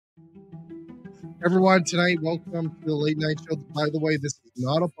Everyone, tonight, welcome to the Late Night Show. By the way, this is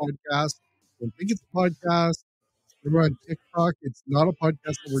not a podcast. I don't think it's a podcast. We're on TikTok. It's not a podcast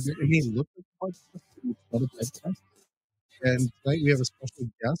that we're doing. I mean, look at the podcast. It's not a podcast. And tonight we have a special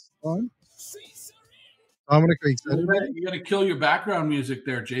guest on. Dominic, are you excited about it? You got to kill your background music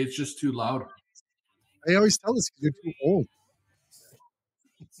there, Jay. It's just too loud. I always tell this because you're too old.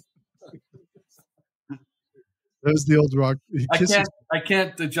 That was the old rock. I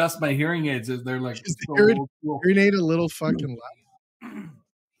can't adjust my hearing aids. They're like hearing aid a little fucking loud.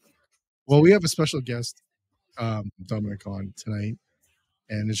 Well, we have a special guest, Dominic, on tonight,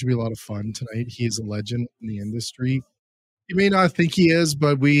 and it should be a lot of fun tonight. He is a legend in the industry. You may not think he is,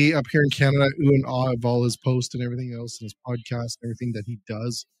 but we up here in Canada, ooh and ah of all his posts and everything else, and his podcast, and everything that he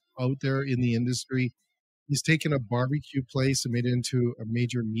does out there in the industry. He's taken a barbecue place and made it into a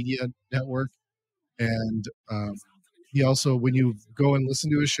major media network. And he also, when you go and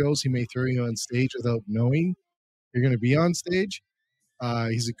listen to his shows, he may throw you on stage without knowing you're going to be on stage.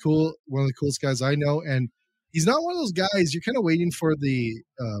 He's one of the coolest guys I know. And he's not one of those guys, you're kind of waiting for the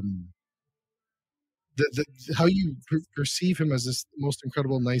how you perceive him as this most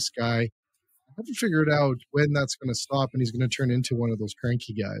incredible, nice guy. I haven't figured out when that's going to stop and he's going to turn into one of those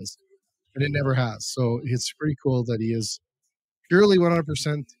cranky guys. And it never has. So it's pretty cool that he is purely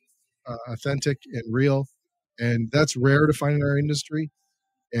 100% authentic and real, and that's rare to find in our industry.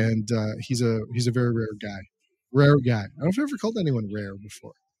 And he's a very rare guy. I don't know if I've ever called anyone rare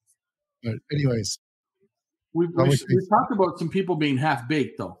before, but anyways, we talked about some people being half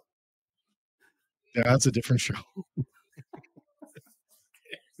baked, though. Yeah, that's a different show. We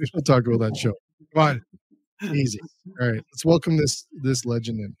don't talk about that show. Come on, easy. All right, let's welcome this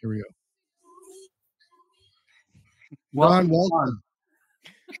legend in. Here we go. Shawn Walchef.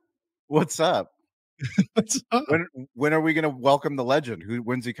 What's up? What's up? When are we going to welcome the legend?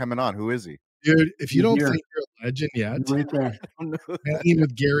 When's he coming on? Who is he? Dude, if you don't think you're a legend yet, hanging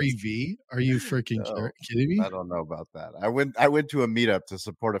with Gary V, are you freaking kidding me? I don't know about that. I went to a meetup to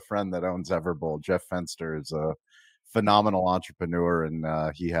support a friend that owns Everbowl. Jeff Fenster is a phenomenal entrepreneur, and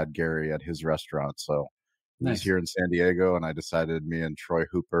he had Gary at his restaurant. So he's here in San Diego, and I decided, me and Troy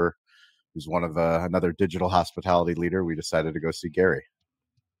Hooper, who's one of another digital hospitality leader, we decided to go see Gary.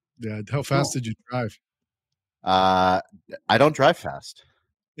 Yeah, how fast did you drive? I don't drive fast.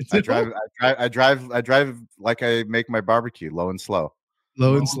 I drive like I make my barbecue, low and slow.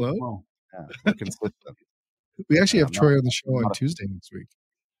 Low and slow? Yeah, consistent. We actually have Troy on the show on Tuesday next week.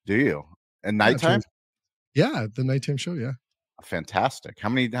 Do you? And nighttime? Yeah, the nighttime show, yeah. Fantastic. How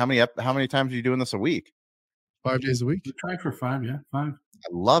many times are you doing this a week? 5 days a week. We try for 5, yeah. 5. I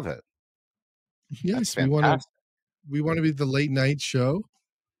love it. Yes, we want to be the late night show.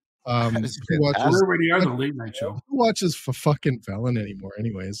 We already are the late night show. Who watches for fucking Fallon anymore,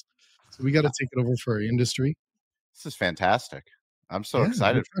 anyways? So we got to take it over for our industry. This is fantastic. I'm so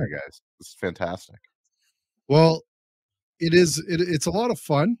excited for you guys. This is fantastic. Well, it's a lot of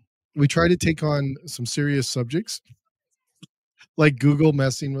fun. We try to take on some serious subjects, like Google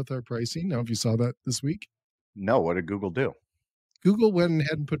messing with our pricing. Now, if you saw that this week. No, what did Google do? Google went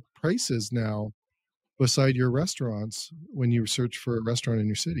ahead and put prices now beside your restaurants when you search for a restaurant in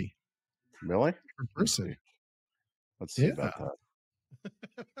your city. Really? Per person. Let's see about that.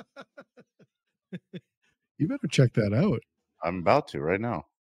 You better check that out. I'm about to right now.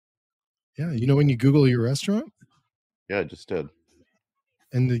 Yeah, you know when you Google your restaurant? Yeah, I just did.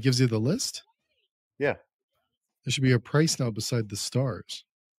 And it gives you the list? Yeah. There should be a price now beside the stars.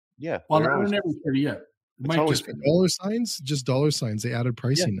 Yeah. Well, not in every city yet. It might just be dollar signs, just dollar signs. They added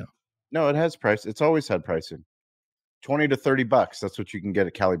pricing now. No, it has price. It's always had pricing. $20 to $30. That's what you can get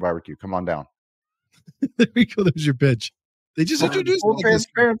at Cali Barbecue. Come on down. There we go. There's your pitch. They just introduced full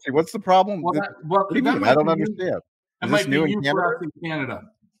transparency. What's the problem? I don't understand. It might be new for us in Canada.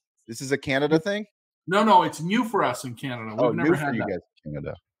 This is a Canada thing? No, it's new for us in Canada. We've never had you that. guys in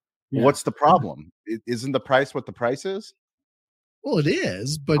Canada. Yeah. What's the problem? Isn't the price what the price is? Well, it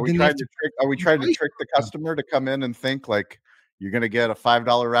is, but are we trying to trick the customer to come in and think like you're going to get a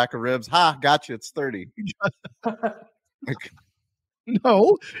 $5 rack of ribs? Ha, gotcha. It's 30.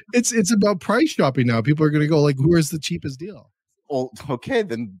 No, it's about price shopping now. People are going to go like, where's the cheapest deal? Well, okay,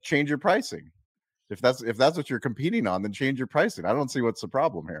 then change your pricing. If that's what you're competing on, then change your pricing. I don't see what's the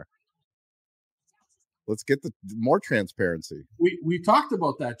problem here. Let's get the more transparency. We talked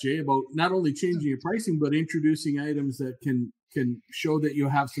about that, Jay, about not only changing your pricing, but introducing items that can show that you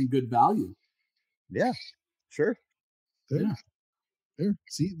have some good value. Yeah, sure. Yeah. There.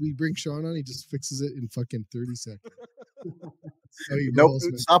 See, we bring Shawn on. He just fixes it in fucking 30 seconds. Nope.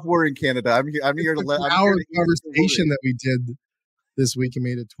 Stop worrying, Canada. I'm here to let. Our conversation that we did this week and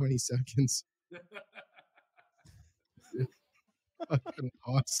made it 20 seconds. Fucking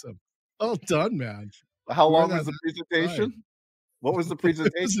awesome. Well done, man. How Where long that was the time? presentation? What was the It was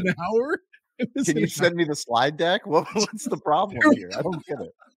presentation? an hour. Can you send me the slide deck? What's the problem here? I don't get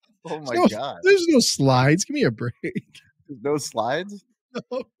it. Oh my God. There's no slides. Give me a break. There's no slides?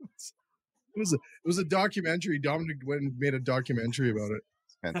 No. It was a documentary. Dominic went and made a documentary about it.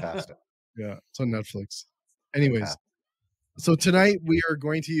 Fantastic. Yeah, it's on Netflix. Anyways, so tonight we are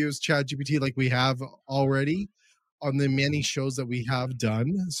going to use ChatGPT like we have already on the many shows that we have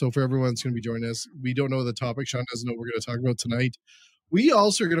done. So for everyone that's going to be joining us, we don't know the topic. Shawn doesn't know what we're going to talk about tonight. We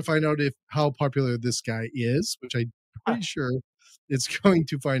also are going to find out how popular this guy is, which I'm pretty sure it's going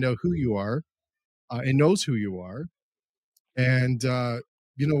to find out who you are and knows who you are. And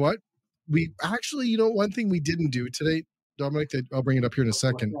you know what? We actually, one thing we didn't do today, Dominic, I'll bring it up here in a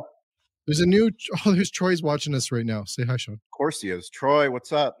second. There's Troy's watching us right now. Say hi, Shawn. Of course he is. Troy,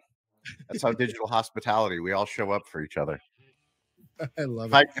 what's up? That's how digital hospitality. We all show up for each other. I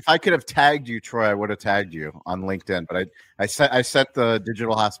love it. If I could have tagged you, Troy, I would have tagged you on LinkedIn. But I sent the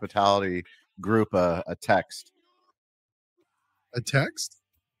digital hospitality group a text. A text?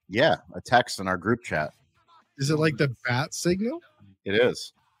 Yeah, a text in our group chat. Is it like the bat signal? It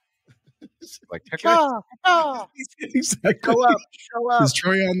is. Like exactly. Show up. Is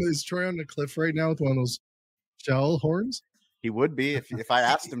Troy on the cliff right now with one of those shell horns? He would be if I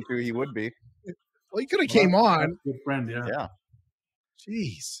asked him to. He would be. Well, he could have came on. Good friend, yeah. Yeah.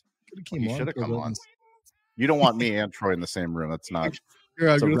 Jeez, could have came on. He should have come on. You don't want me and Troy in the same room. That's not. Here,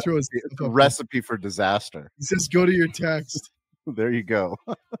 I'm going to throw it's a recipe for disaster. He says, "Go to your text." There you go.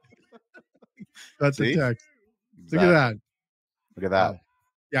 That's See? a text. Exactly. Look at that. Look at that. Wow.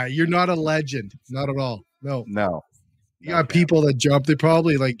 Yeah, you're not a legend. Not at all. No. You got people that jumped. They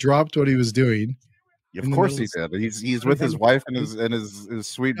probably dropped what he was doing. Of course he did. He's with his wife and his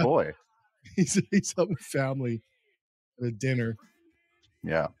sweet boy. He's up with family at a dinner.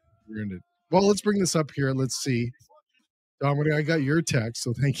 Yeah. Well, let's bring this up here. Let's see. Dominic, I got your text,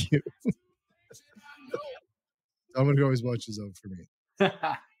 so thank you. Dominic always watches out for me.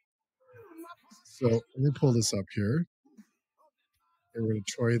 So let me pull this up here. Get rid of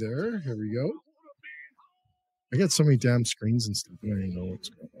Troy there. Here we go. I got so many damn screens and stuff. I don't even know what's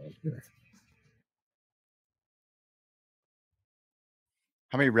going on here.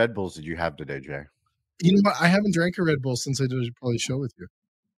 How many Red Bulls did you have today, Jay? You know what? I haven't drank a Red Bull since I did probably a show with you.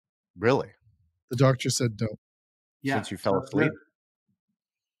 Really? The doctor said no. Yeah. Since you fell asleep?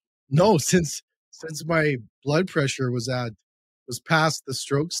 No, since my blood pressure was past the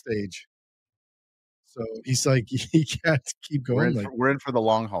stroke stage. So he's like, he can't keep going. We're in for the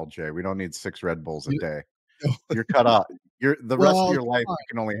long haul, Jay. We don't need 6 Red Bulls a day. No. You're cut off. Rest of your life,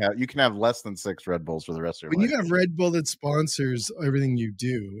 you can have less than 6 Red Bulls for the rest of your life. When you have Red Bull that sponsors everything you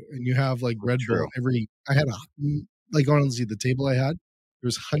do, and you have Red Bull I had honestly, the table I had, there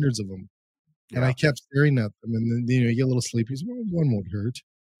was hundreds of them. Yeah. And I kept staring at them, and then you get a little sleepy. So, well, one won't hurt.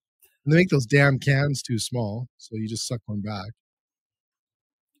 And they make those damn cans too small, so you just suck one back.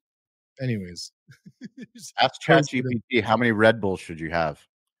 Anyways, ask ChatGPT how many Red Bulls should you have?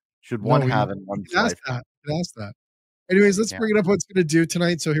 Should one have in one life? Ask that. Anyways, let's bring it up. What it's going to do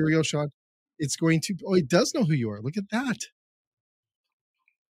tonight. So here we go, Shawn. It's going to. Oh, it does know who you are. Look at that.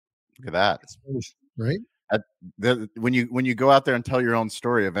 Look at that. Right. When you go out there and tell your own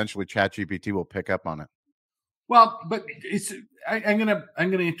story, eventually ChatGPT will pick up on it. Well, but I'm gonna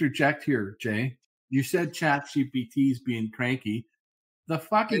interject here, Jay. You said ChatGPT is being cranky. The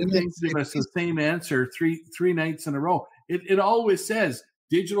fucking thing gives us the same answer three nights in a row. It always says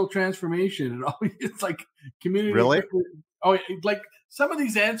digital transformation. It's like community. Really? Oh, like some of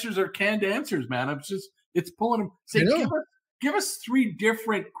these answers are canned answers, man. It's pulling them. Say, give us 3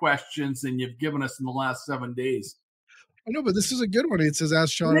 different questions than you've given us in the last 7 days. I know, but this is a good one. It says,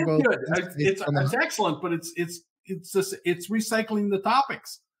 "Ask Shawn about." It's excellent, but it's recycling the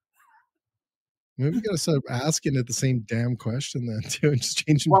topics. Maybe we got to start asking it the same damn question then too, and just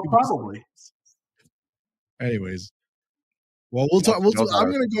changing. Well, probably. Anyways, well, we'll talk. I'm going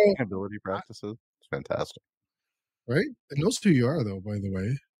to go. Ability practices. It's fantastic, right? And knows who you are, though. By the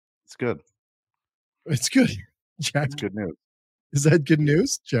way, it's good. It's good, Jack. It's good news. Is that good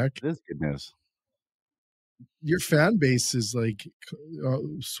news, Jack? It is good news. Your fan base is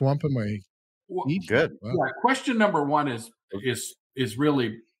swamping my. Good. Wow. Yeah. Question number 1 is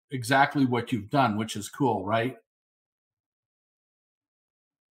really exactly what you've done, which is cool, right?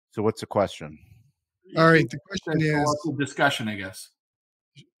 So what's the question? All right, the question is discussion, I guess.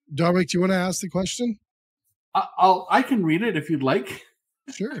 Dominic, do you want to ask the question? I can read it if you'd like.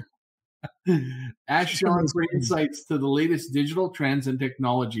 Sure. Ask Shawn for insights to the latest digital trends and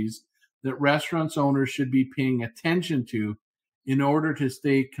technologies that restaurants owners should be paying attention to in order to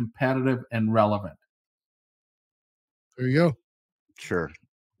stay competitive and relevant? There you go. Sure.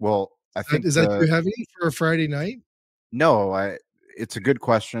 Well, I think Is that too heavy for a Friday night? No, it's a good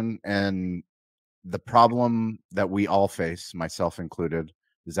question. And the problem that we all face, myself included,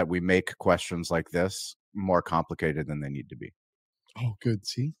 is that we make questions like this more complicated than they need to be. Oh, good.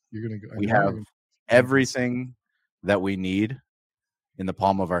 See, you're going to go. We have everything that we need in the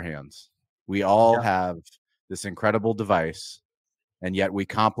palm of our hands. We all have this incredible device, and yet we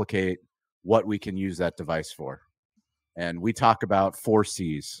complicate what we can use that device for. And we talk about 4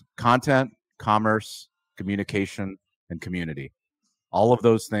 C's: content, commerce, communication, and community. All of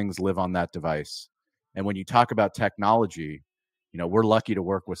those things live on that device. And when you talk about technology, you know, we're lucky to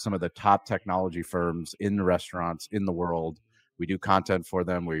work with some of the top technology firms in the restaurants in the world. We do content for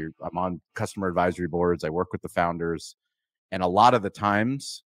them. I'm on customer advisory boards. I work with the founders. And a lot of the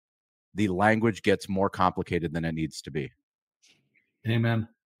times, the language gets more complicated than it needs to be. Amen.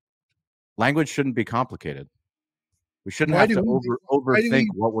 Language shouldn't be complicated. We shouldn't have to overthink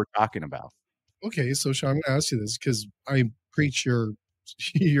what we're talking about. Okay, so Shawn, I'm going to ask you this because I preach your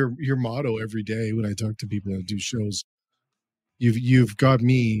motto every day when I talk to people that do shows. You've got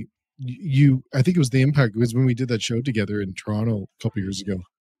me. I think it was the impact. It was when we did that show together in Toronto a couple years ago.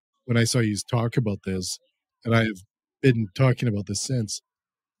 When I saw you talk about this, and I have been talking about this since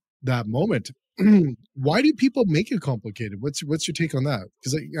that moment. Why do people make it complicated? What's your take on that?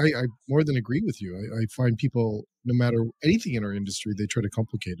 Because I more than agree with you. I find people, no matter anything in our industry, they try to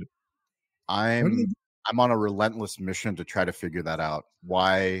complicate it. I'm on a relentless mission to try to figure that out.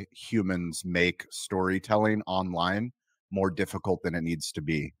 Why humans make storytelling online more difficult than it needs to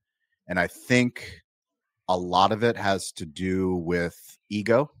be. And I think a lot of it has to do with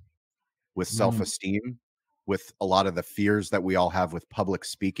ego, with self-esteem, with a lot of the fears that we all have with public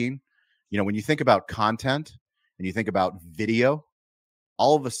speaking. You know, when you think about content and you think about video,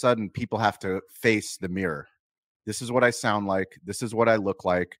 all of a sudden people have to face the mirror. This is what I sound like. This is what I look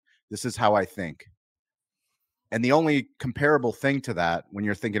like. This is how I think. And the only comparable thing to that when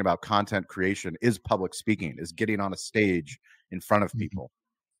you're thinking about content creation is public speaking, is getting on a stage in front of people.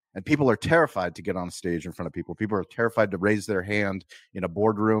 And people are terrified to get on a stage in front of people. People are terrified to raise their hand in a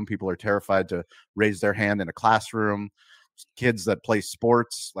boardroom. People are terrified to raise their hand in a classroom. Kids that play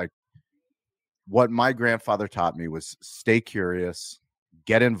sports, like, what my grandfather taught me was stay curious,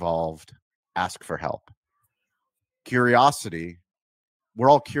 get involved, ask for help. Curiosity, we're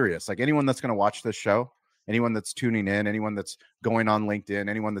all curious. Like, anyone that's going to watch this show, anyone that's tuning in, anyone that's going on LinkedIn,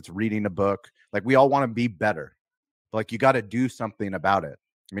 anyone that's reading a book, like, we all want to be better. But, like, you got to do something about it.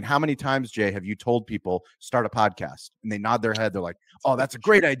 I mean, how many times, Jay, have you told people start a podcast and they nod their head? They're like, oh, that's a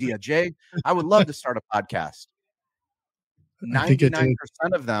great idea, Jay. I would love to start a podcast. 99%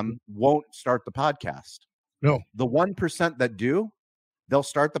 of them won't start the podcast. No. The 1% that do, they'll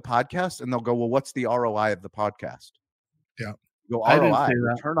start the podcast and they'll go, well, what's the ROI of the podcast? Yeah. Go, ROI,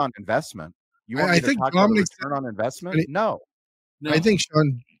 return on investment. You want me to talk about return on investment? No. I think,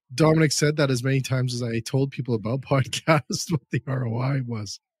 Shawn, Dominic said that as many times as I told people about podcasts what the ROI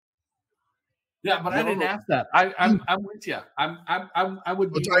was. Yeah, but I didn't ask that. I'm with you. I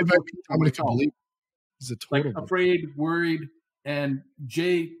would be Dominic can believe he's a total afraid, worried, and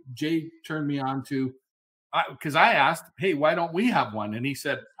Jay turned me on to, because I asked, hey, why don't we have one? And he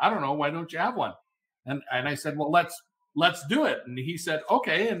said, I don't know, why don't you have one? And I said, well, let's do it. And he said,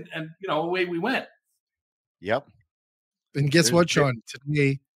 okay, and you know, away we went. Yep. And guess what, Shawn?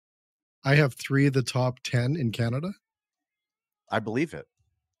 Today I have 3 of the top 10 in Canada. I believe it.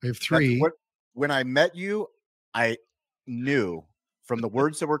 I have 3. When I met you, I knew from the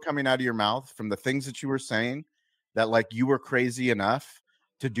words that were coming out of your mouth, from the things that you were saying, that, like, you were crazy enough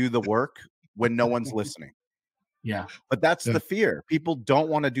to do the work when no one's listening. Yeah. But that's the fear. People don't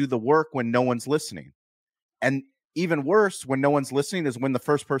want to do the work when no one's listening. And even worse, when no one's listening, is when the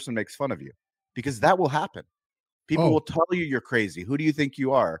first person makes fun of you, because that will happen. People will tell you you're crazy. Who do you think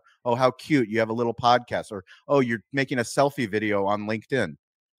you are? Oh, how cute. You have a little podcast. Or, oh, you're making a selfie video on LinkedIn.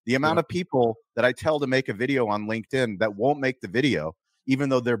 The amount of people that I tell to make a video on LinkedIn that won't make the video, even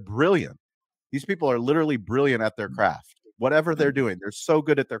though they're brilliant. These people are literally brilliant at their craft. Whatever they're doing, they're so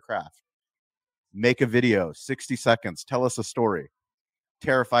good at their craft. Make a video, 60 seconds, tell us a story.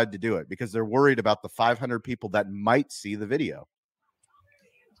 Terrified to do it because they're worried about the 500 people that might see the video.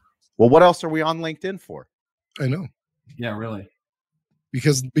 Well, what else are we on LinkedIn for? I know. Yeah, really.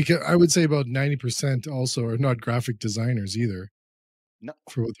 Because I would say about 90% also are not graphic designers either. No,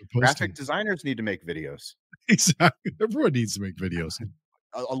 for what they're posting. Graphic designers need to make videos. Exactly. Everyone needs to make videos.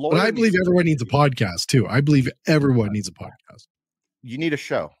 But I believe everyone needs a podcast too. I believe everyone needs a podcast. You need a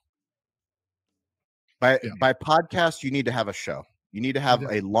show. By podcast, you need to have a show. You need to have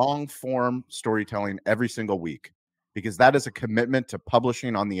a long form storytelling every single week, because that is a commitment to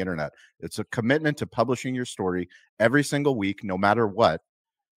publishing on the internet. It's a commitment to publishing your story every single week, no matter what.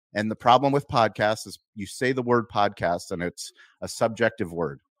 And the problem with podcasts is you say the word podcast and it's a subjective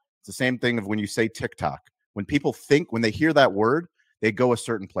word. It's the same thing of when you say TikTok. When people think, when they hear that word, they go a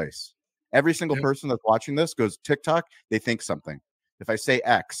certain place. Every single person that's watching this goes TikTok, they think something. If I say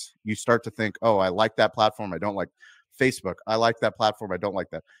X, you start to think, oh, I like that platform. I don't like Facebook. I like that platform. I don't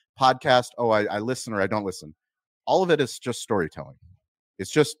like that. Podcast, oh, I listen or I don't listen. All of it is just storytelling. It's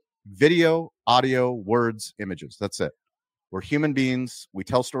just video, audio, words, images. That's it. We're human beings. We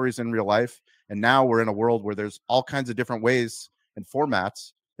tell stories in real life. And now we're in a world where there's all kinds of different ways and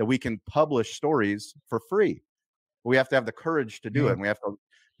formats that we can publish stories for free. We have to have the courage to do it. And we have to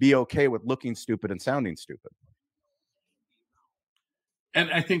be okay with looking stupid and sounding stupid. And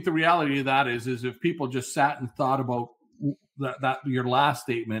I think the reality of that is if people just sat and thought about that your last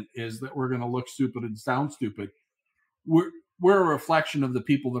statement is that we're going to look stupid and sound stupid. We're a reflection of the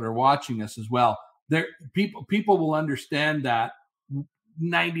people that are watching us as well. People will understand that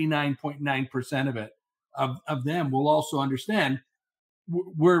 99.9% of it, of them will also understand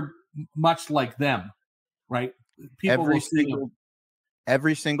we're much like them, right? People will see them.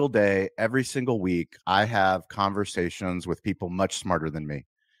 Every single day, every single week, I have conversations with people much smarter than me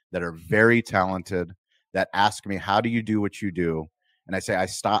that are very talented, that ask me, how do you do what you do? And I say,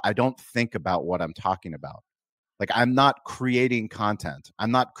 I don't think about what I'm talking about. Like, I'm not creating content.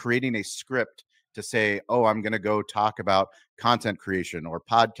 I'm not creating a script to say, oh, I'm going to go talk about content creation or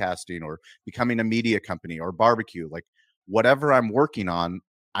podcasting or becoming a media company or barbecue. Like, whatever I'm working on,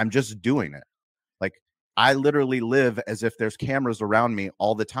 I'm just doing it. Like, I literally live as if there's cameras around me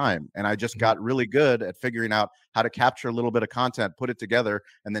all the time. And I just got really good at figuring out how to capture a little bit of content, put it together,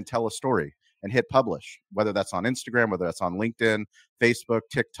 and then tell a story and hit publish, whether that's on Instagram, whether that's on LinkedIn, Facebook,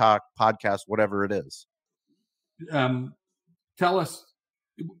 TikTok, podcast, whatever it is. Tell us,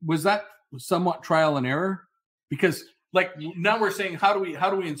 was that somewhat trial and error? Because like now we're saying, how do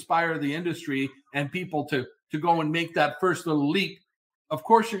we inspire the industry and people to go and make that first little leap? Of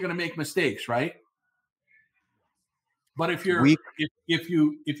course, you're going to make mistakes, right? But if you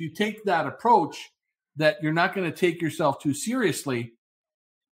take that approach that you're not going to take yourself too seriously,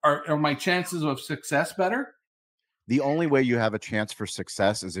 are my chances of success better? The only way you have a chance for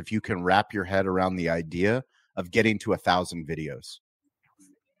success is if you can wrap your head around the idea of getting to 1,000 videos.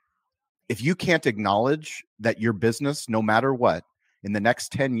 If you can't acknowledge that your business, no matter what, in the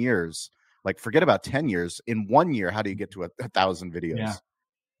next 10 years, like forget about 10 years, in 1 year, how do you get to 1,000 videos? Yeah.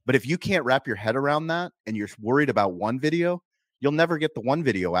 But if you can't wrap your head around that and you're worried about one video, you'll never get the one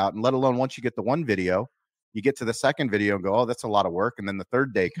video out. And let alone once you get the one video, you get to the second video and go, oh, that's a lot of work. And then the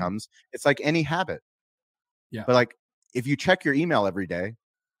third day comes. It's like any habit. Yeah. But like if you check your email every day,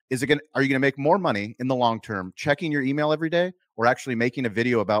 are you going to make more money in the long term checking your email every day or actually making a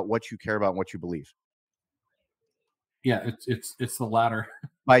video about what you care about and what you believe? Yeah, it's the latter.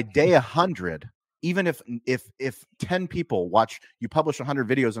 By day 100, even if 10 people watch, you publish 100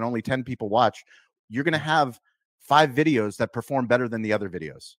 videos and only 10 people watch, you're going to have 5 videos that perform better than the other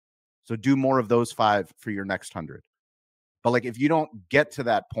videos. So do more of those 5 for your next 100. But like if you don't get to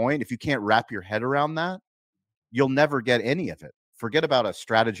that point, if you can't wrap your head around that, you'll never get any of it. Forget about a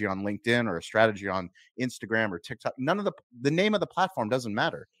strategy on LinkedIn or a strategy on Instagram or TikTok. None of the name of the platform doesn't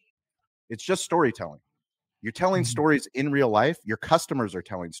matter. It's just storytelling. You're telling stories in real life. Your customers are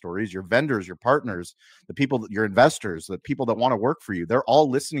telling stories. Your vendors, your partners, the people, your investors, the people that want to work for you, they're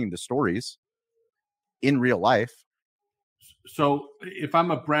all listening to stories in real life. So if I'm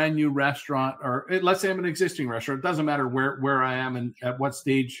a brand new restaurant, or let's say I'm an existing restaurant, it doesn't matter where I am and at what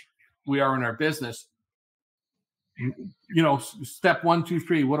stage we are in our business. You know, step 1, 2,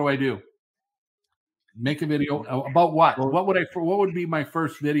 3. What do I do? Make a video about what? What would be my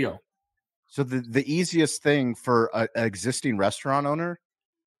first video? So the easiest thing for an existing restaurant owner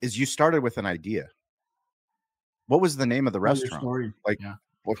is you started with an idea. What was the name of the restaurant? Like, yeah.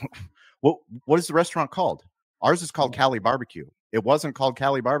 What is the restaurant called? Ours is called Cali Barbecue. It wasn't called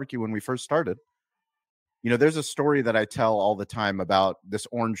Cali Barbecue when we first started. You know, there's a story that I tell all the time about this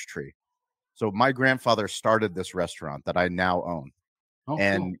orange tree. So my grandfather started this restaurant that I now own. Oh,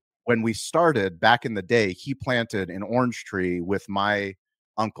 and cool. When we started back in the day, he planted an orange tree with my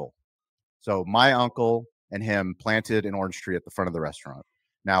uncle. So my uncle and him planted an orange tree at the front of the restaurant.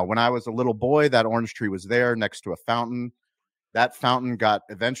 Now, when I was a little boy, that orange tree was there next to a fountain. That fountain got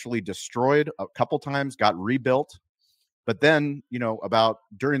eventually destroyed a couple times, got rebuilt. But then, you know,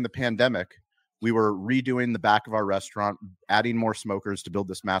 during the pandemic, We were redoing the back of our restaurant, adding more smokers to build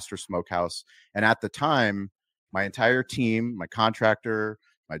this master smokehouse. And at the time, my entire team, my contractor,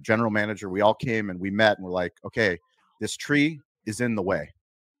 my general manager, we all came and we met and we're like, okay, this tree is in the way.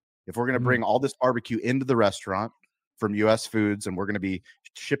 If we're going to bring all this barbecue into the restaurant from US Foods, and we're going to be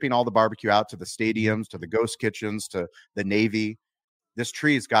shipping all the barbecue out to the stadiums, to the ghost kitchens, to the Navy, this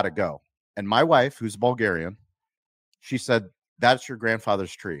tree's got to go. And my wife, who's Bulgarian, she said, that's your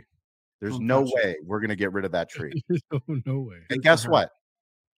grandfather's tree. There's no way we're going to get rid of that tree. No way. And guess what?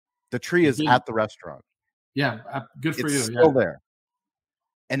 The tree is at the restaurant. Yeah, good for you. It's still there.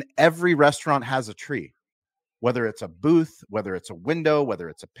 And every restaurant has a tree, whether it's a booth, whether it's a window, whether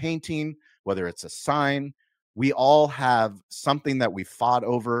it's a painting, whether it's a sign. We all have something that we fought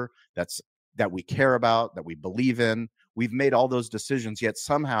over, that we care about, that we believe in. We've made all those decisions, yet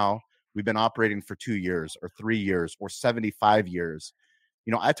somehow we've been operating for 2 years or 3 years or 75 years.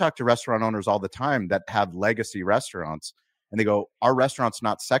 You know, I talk to restaurant owners all the time that have legacy restaurants, and they go, our restaurant's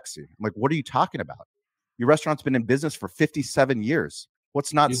not sexy. I'm like, what are you talking about? Your restaurant's been in business for 57 years.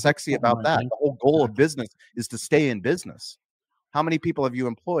 What's not sexy about that? The whole goal of business is to stay in business. How many people have you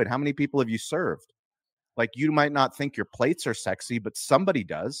employed? How many people have you served? Like, you might not think your plates are sexy, but somebody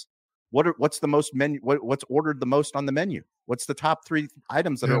does. What's the most menu? What's ordered the most on the menu? What's the top 3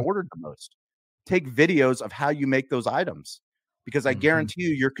 items that are ordered the most? Take videos of how you make those items, because I guarantee you,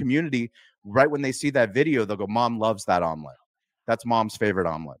 your community, right when they see that video, they'll go, Mom loves that omelet. That's Mom's favorite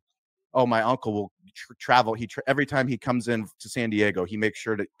omelet. Oh, my uncle will travel. Every time he comes in to San Diego, he makes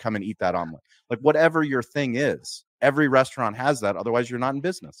sure to come and eat that omelet. Like, whatever your thing is, every restaurant has that. Otherwise, you're not in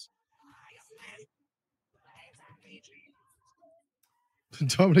business.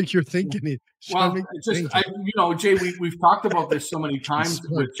 Dominic, you're thinking it. Well, Jay, we've talked about this so many times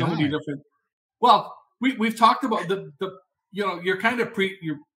with so many different. Well, we've talked about the you're kind of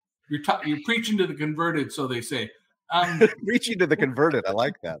you're preaching to the converted, so they say. Preaching to the converted, I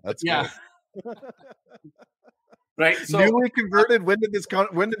like that. That's good. Right. So newly converted. When did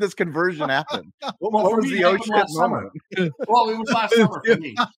this conversion happen? What was the ocean moment? Well, it was last summer for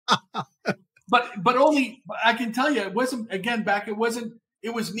me. But only I can tell you, it wasn't again back. It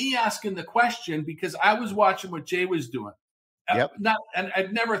was me asking the question because I was watching what Jay was doing. Yep. And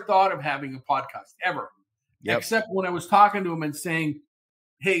I'd never thought of having a podcast ever, except when I was talking to him and saying,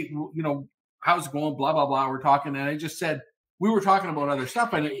 "Hey, how's it going?" Blah blah blah. We're talking, and I just said we were talking about other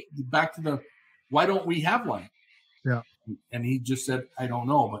stuff, and back to why don't we have one? Yeah. And he just said, "I don't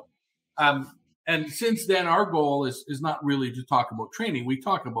know," but and since then our goal is not really to talk about training. We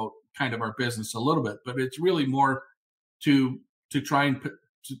talk about kind of our business a little bit, but it's really more to try and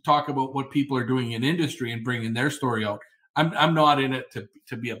to talk about what people are doing in industry and bringing their story out. I'm not in it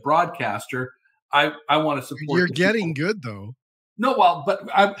to be a broadcaster. I want to support. You're getting good though. No, well, but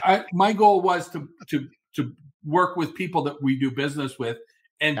my goal was to work with people that we do business with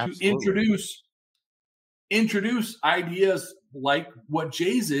and Absolutely. to introduce ideas like what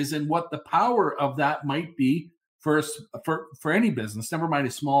Jay's is and what the power of that might be for any business, never mind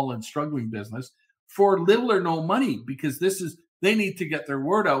a small and struggling business, for little or no money, because they need to get their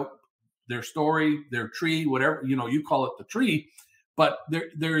word out, their story, their tree, whatever, you call it the tree. But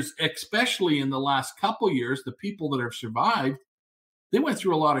there's, especially in the last couple of years, the people that have survived, they went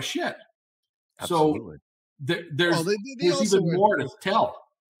through a lot of shit. Absolutely. So there's even more to tell.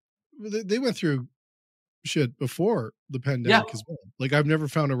 They went through shit before the pandemic as well. Like, I've never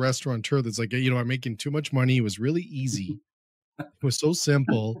found a restaurateur that's like, I'm making too much money. It was really easy. It was so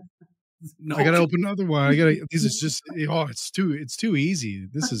simple. No. I gotta open another one. This is just it's too easy.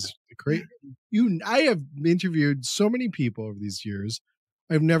 This is great. I have interviewed so many people over these years.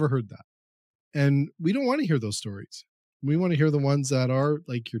 I've never heard that. And we don't want to hear those stories. We want to hear the ones that are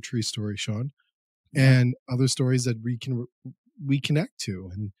like your tree story, Shawn, and other stories that we connect to.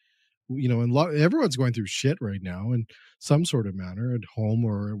 And and everyone's going through shit right now in some sort of manner, at home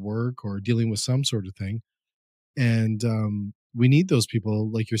or at work, or dealing with some sort of thing. And we need those people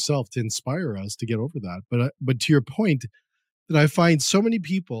like yourself to inspire us to get over that. But to your point, that I find so many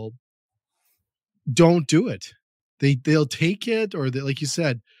people don't do it. They'll take it, or like you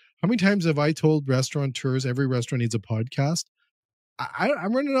said, how many times have I told restaurateurs every restaurant needs a podcast?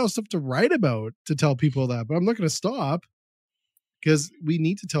 I'm running out of stuff to write about to tell people that, but I'm not going to stop, because we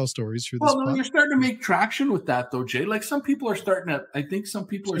need to tell stories through this. Well, no, you're starting to make traction with that, though, Jay. Like, some people are starting to. I think some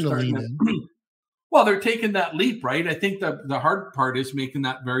people are starting to. Well, they're taking that leap, right? I think the hard part is making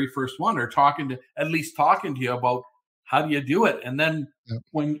that very first one, or at least talking to you about how do you do it. And then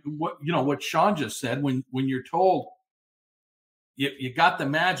what Shawn just said, when you're told you got the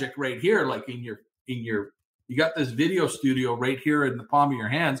magic right here, like in your You got this video studio right here in the palm of your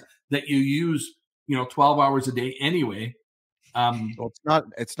hands that you use, 12 hours a day anyway. Well,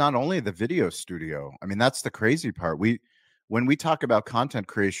 it's not only the video studio. I mean, that's the crazy part. When we talk about content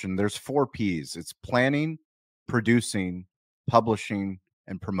creation, there's 4 P's. It's planning, producing, publishing,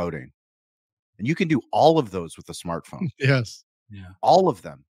 and promoting. And you can do all of those with a smartphone. Yes. Yeah. All of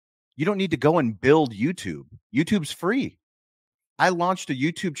them. You don't need to go and build YouTube. YouTube's free. I launched a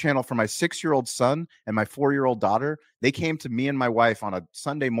YouTube channel for my 6-year-old son and my 4-year-old daughter. They came to me and my wife on a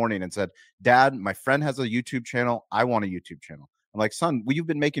Sunday morning and said, Dad, my friend has a YouTube channel. I want a YouTube channel. I'm like, son, you've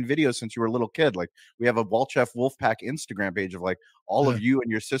been making videos since you were a little kid. Like, we have a Walchef Wolfpack Instagram page of like all of you and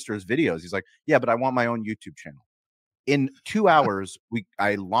your sister's videos. He's like, yeah, but I want my own YouTube channel. In 2 hours,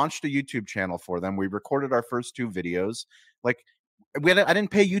 I launched a YouTube channel for them. We recorded our first 2 videos. Like, I didn't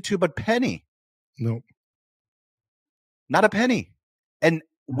pay YouTube a penny. Nope. Not a penny. And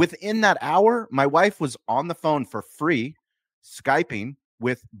within that hour, my wife was on the phone for free, Skyping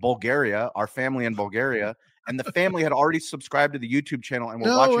with Bulgaria, our family in Bulgaria, and the family had already subscribed to the YouTube channel and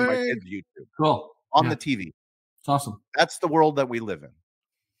were watching my kids' YouTube. Cool. On the TV. It's awesome. That's the world that we live in.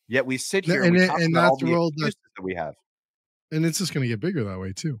 Yet we sit here and we talk about all the excuses that we have. And it's just going to get bigger that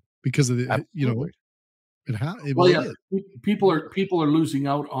way too, because of the Absolutely. People are losing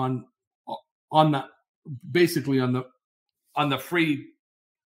out on that, basically on the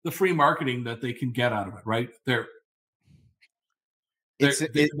free marketing that they can get out of it, right? It's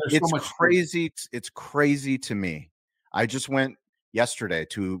crazy. It's crazy to me. I just went yesterday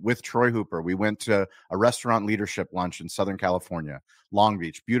with Troy Hooper. We went to a restaurant leadership lunch in Southern California, Long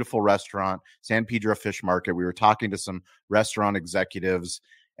Beach, beautiful restaurant, San Pedro Fish Market. We were talking to some restaurant executives,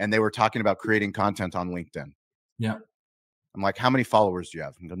 and they were talking about creating content on LinkedIn. Yeah. I'm like, how many followers do you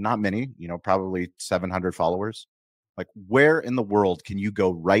have? Not many, probably 700 followers. Like, where in the world can you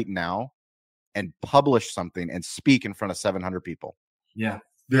go right now and publish something and speak in front of 700 people? Yeah.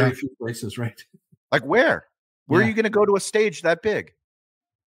 Very few places, right? Like, where are you going to go to a stage that big?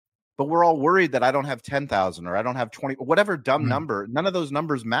 But we're all worried that I don't have 10,000 or I don't have 20, whatever dumb number. None of those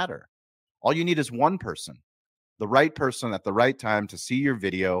numbers matter. All you need is one person, the right person at the right time to see your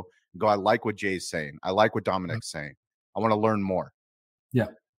video and go, I like what Jay's saying. I like what Dominic's saying. I want to learn more. Yeah.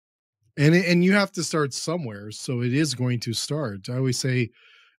 And you have to start somewhere. So it is going to start. I always say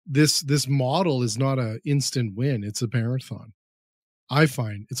this model is not an instant win. It's a marathon. I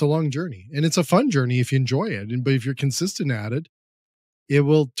find it's a long journey, and it's a fun journey if you enjoy it. But if you're consistent at it, it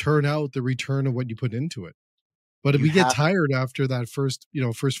will turn out the return of what you put into it. But if we get tired after that first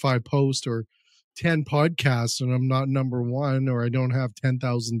 5 posts or 10 podcasts, and I'm not number one, or I don't have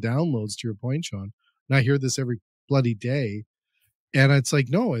 10,000 downloads, to your point, Shawn, and I hear this every bloody day, and it's like,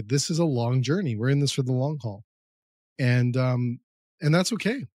 no, this is a long journey. We're in this for the long haul, and that's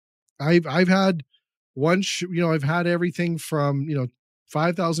okay. I've had I've had everything from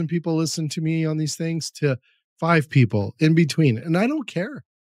 5,000 people listen to me on these things to 5 people in between, and I don't care.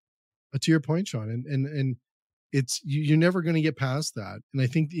 But to your point, Shawn, and it's you're never going to get past that. And I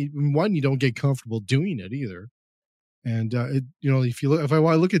think one, you don't get comfortable doing it either. And if I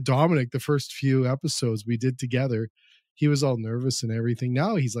want to look at Dominic, the first few episodes we did together, he was all nervous and everything.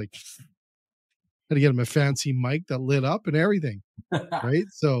 Now he's like, got to get him a fancy mic that lit up and everything, right?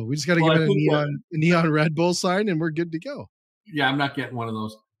 So we just got to give it a neon Red Bull sign, and we're good to go. Yeah, I'm not getting one of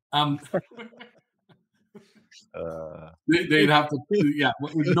those. They'd have to,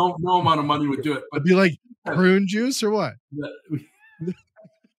 no amount of money would do it. But it'd be like prune juice or what?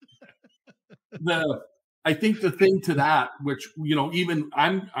 I think the thing to that, which even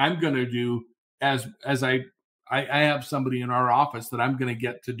I'm going to do as I have somebody in our office that I'm going to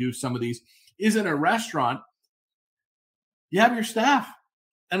get to do some of these, is in a restaurant. You have your staff,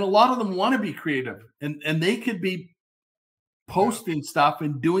 and a lot of them want to be creative, and they could be posting stuff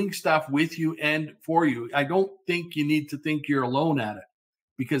and doing stuff with you and for you. I don't think you need to think you're alone at it,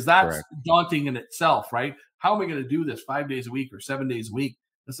 because that's daunting in itself, right? How am I going to do this 5 days a week or 7 days a week?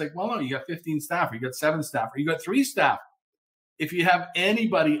 It's like, well, no, you got 15 staff, or you got 7 staff, or you got 3 staff. If you have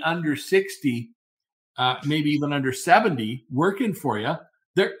anybody under 60, maybe even under 70 working for you,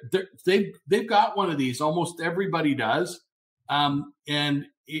 they've got one of these. Almost everybody does. And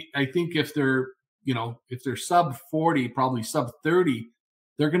I think if they're sub 40, probably sub 30,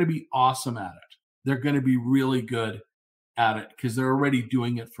 they're going to be awesome at it. They're going to be really good at it because they're already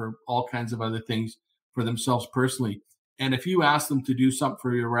doing it for all kinds of other things for themselves personally. And if you ask them to do something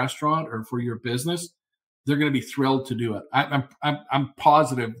for your restaurant or for your business, they're going to be thrilled to do it. I'm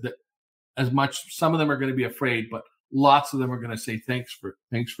positive that as much, some of them are going to be afraid, but lots of them are going to say, thanks for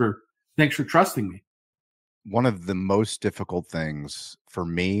trusting me. One of the most difficult things for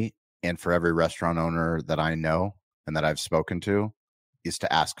me and for every restaurant owner that I know and that I've spoken to, is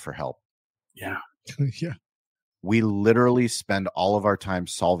to ask for help. Yeah. Yeah. We literally spend all of our time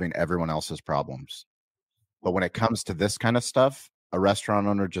solving everyone else's problems. But when it comes to this kind of stuff, a restaurant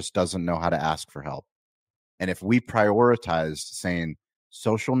owner just doesn't know how to ask for help. And if we prioritize saying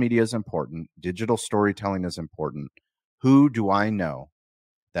social media is important, digital storytelling is important, who do I know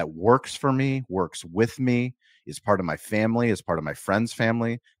that works for me, works with me, is part of my family, is part of my friend's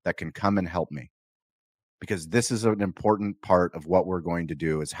family, that can come and help me? Because this is an important part of what we're going to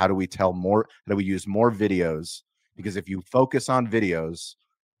do, is how do we tell more, how do we use more videos? Because if you focus on videos,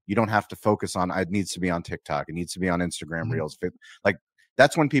 you don't have to focus on, it needs to be on TikTok, it needs to be on Instagram Reels. Like,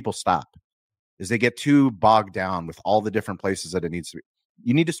 that's when people stop, is they get too bogged down with all the different places that it needs to be.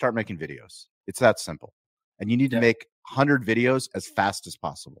 You need to start making videos. It's that simple. And you need to make 100 videos as fast as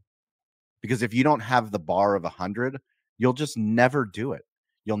possible. Because if you don't have the bar of 100, you'll just never do it.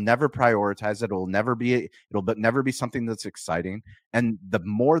 You'll never prioritize it. It'll never be something that's exciting. And the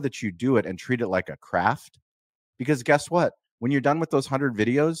more that you do it and treat it like a craft, because guess what? When you're done with those 100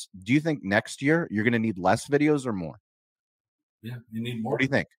 videos, do you think next year you're going to need less videos or more? Yeah, you need more. What do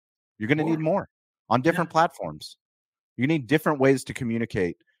you think? You're going to need more on different platforms. You need different ways to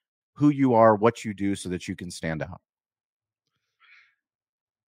communicate who you are, what you do, so that you can stand out.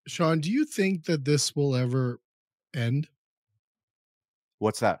 Shawn, do you think that this will ever end?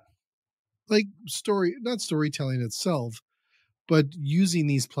 What's that? Like not storytelling itself, but using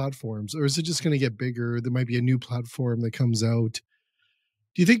these platforms, or is it just going to get bigger? There might be a new platform that comes out.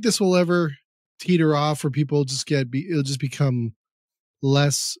 Do you think this will ever teeter off, or people it'll just become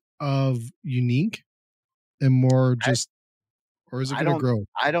less of unique and more just, or is it going to grow?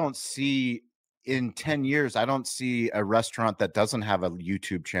 I don't see in 10 years, I don't see a restaurant that doesn't have a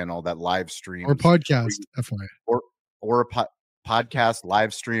YouTube channel that live streams or podcast, FYI, or a podcast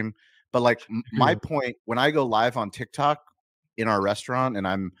live stream. But like my point, when I go live on TikTok in our restaurant and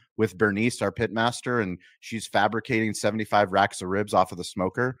I'm with Bernice, our pit master, and she's fabricating 75 racks of ribs off of the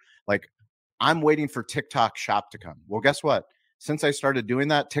smoker, like, I'm waiting for TikTok Shop to come. Well, guess what? Since I started doing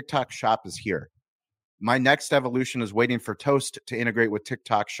that, TikTok Shop is here. My next evolution is waiting for Toast to integrate with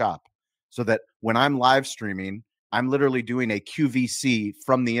TikTok Shop, so that when I'm live streaming, I'm literally doing a QVC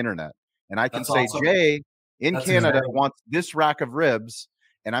from the internet. And I can say, awesome. Jay in Canada wants this rack of ribs,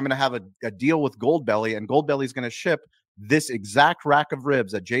 and I'm going to have a deal with Goldbelly, and Goldbelly is going to ship this exact rack of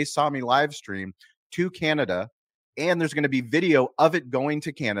ribs that Jay saw me live stream to Canada. And there's going to be video of it going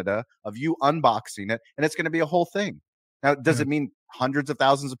to Canada, of you unboxing it, and it's going to be a whole thing. Now, does it mean hundreds of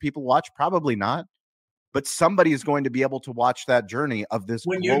thousands of people watch? Probably not. But somebody is going to be able to watch that journey of this.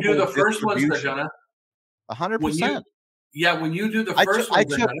 When you do the first ones, they're gonna 100%. Yeah, when you do the first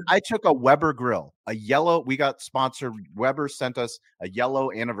ones, I took a Weber grill, a yellow. We got sponsored. Weber sent us a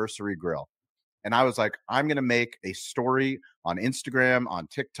yellow anniversary grill, and I was like, I'm going to make a story on Instagram, on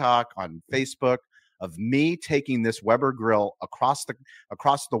TikTok, on Facebook of me taking this Weber grill across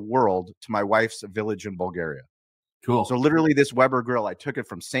the world to my wife's village in Bulgaria. Cool. So literally, this Weber grill, I took it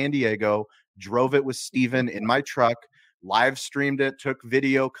from San Diego, drove it with Steven in my truck, live streamed it, took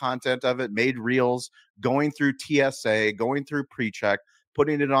video content of it, made reels, going through TSA, going through pre-check,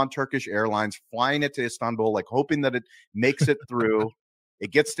 putting it on Turkish Airlines, flying it to Istanbul, like hoping that it makes it through.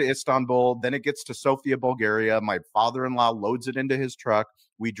 It gets to Istanbul, then it gets to Sofia, Bulgaria. My father-in-law loads it into his truck.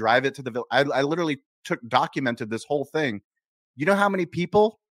 We drive it to the village. I literally documented this whole thing. You know how many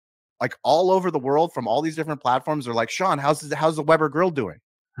people, like all over the world from all these different platforms, are like, Shawn, how's the Weber grill doing?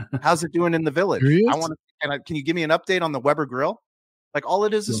 How's it doing in the village? Can you give me an update on the Weber grill? Like, all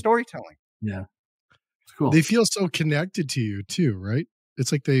it is storytelling. Yeah. It's cool. They feel so connected to you too, right?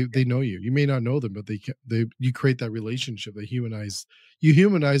 It's like they know you. You may not know them, but you create that relationship. You humanize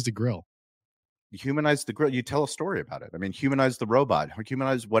the grill. You humanize the grill. You tell a story about it. I mean, humanize the robot,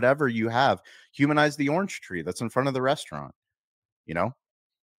 humanize whatever you have, humanize the orange tree that's in front of the restaurant, you know?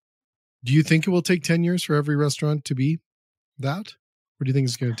 Do you think it will take 10 years for every restaurant to be that? Or do you think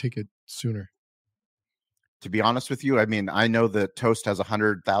it's going to take it sooner? To be honest with you, I mean, I know that Toast has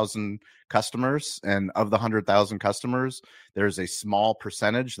 100,000 customers, and of the 100,000 customers, there's a small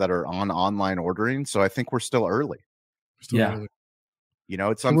percentage that are on online ordering. So I think we're still early. Early. You know,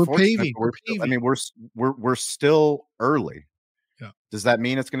 it's unfortunate. We're still early. Yeah. Does that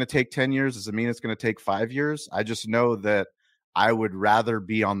mean it's going to take 10 years? Does it mean it's going to take 5 years? I just know that I would rather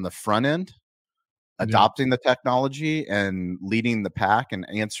be on the front end, adopting the technology and leading the pack and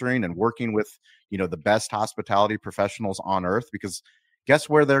answering and working with, the best hospitality professionals on earth, because guess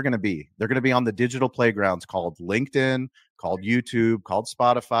where they're going to be? They're going to be on the digital playgrounds called LinkedIn, called YouTube, called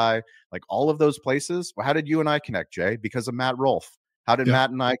Spotify, like all of those places. Well, how did you and I connect, Jay? Because of Matt Rolfe. How did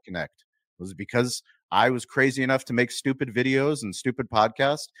Matt and I connect? Was it because I was crazy enough to make stupid videos and stupid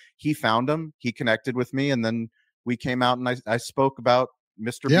podcasts? He found them, he connected with me, and then we came out and I spoke about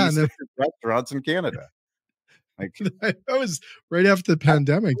Mr. Beast's restaurants in Canada. Like that was right after the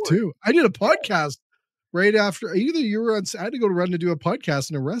pandemic too. I did a podcast right after. Either you were on. I had to go to run to do a podcast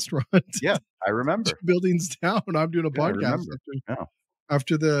in a restaurant. Yeah, I remember. Buildings down. I'm doing a podcast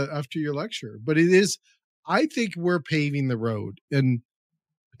after your lecture. But it is. I think we're paving the road, and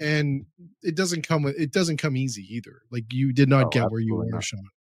it doesn't come easy either. Like you did not get where you were, Shawn.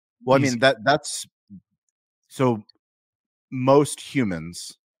 Well, I mean that's so most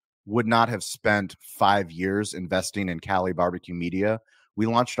humans would not have spent 5 years investing in Cali barbecue media. We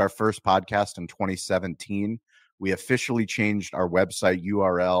launched our first podcast in 2017. We officially changed our website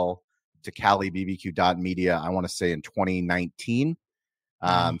URL to calibbq.media, I want to say in 2019.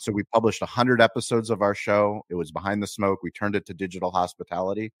 So we published 100 episodes of our show. It was Behind the Smoke. We turned it to digital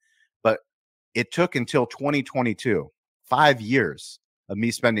hospitality. But it took until 2022, 5 years of me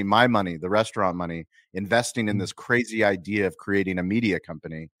spending my money, the restaurant money, investing in this crazy idea of creating a media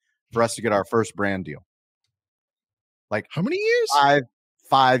company for us to get our first brand deal. Like how many years?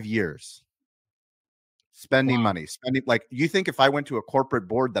 5 years. Spending money. Like you think if I went to a corporate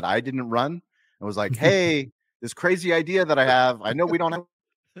board that I didn't run and was like, hey, this crazy idea that I have, I know we don't have.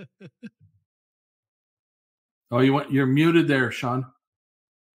 Oh, you're muted there, Shawn.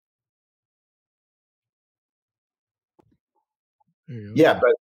 Yeah,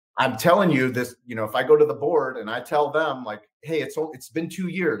 but I'm telling you this, if I go to the board and I tell them like, hey, it's been 2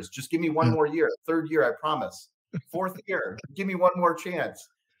 years, just give me one more year. 3rd year, I promise. 4th year, give me one more chance.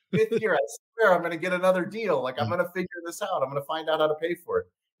 5th year, I swear I'm going to get another deal. Like I'm going to figure this out. I'm going to find out how to pay for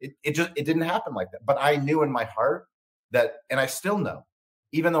it. It didn't happen like that. But I knew in my heart that, and I still know,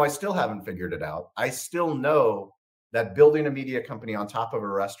 even though I still haven't figured it out, I still know that building a media company on top of a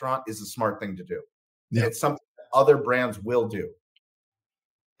restaurant is a smart thing to do. Yeah. It's something that other brands will do.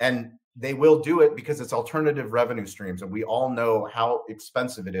 And they will do it because it's alternative revenue streams. And we all know how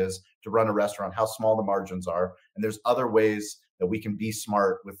expensive it is to run a restaurant, how small the margins are. And there's other ways that we can be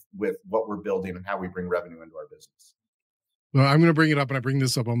smart with what we're building and how we bring revenue into our business. Well, I'm going to bring it up, and I bring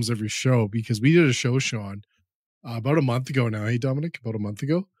this up almost every show because we did a show, Shawn, about a month ago now. Hey, Dominic, about a month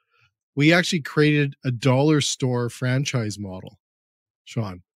ago. We actually created a dollar store franchise model,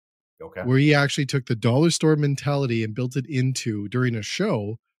 Shawn. Okay. Where he actually took the dollar store mentality and built it during a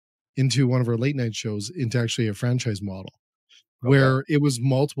show, into one of our late night shows, into actually a franchise model where it was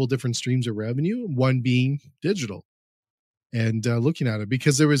multiple different streams of revenue, one being digital. And looking at it,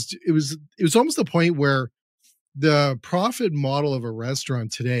 because it was almost the point where the profit model of a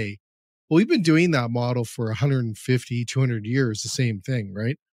restaurant today, well, we've been doing that model for 150, 200 years, the same thing,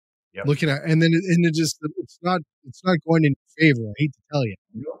 right? Yep. Looking at, and it's not going in your favor. I hate to tell you.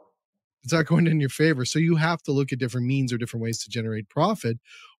 It's not going in your favor. So you have to look at different means or different ways to generate profit,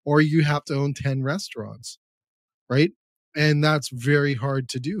 or you have to own 10 restaurants, right? And that's very hard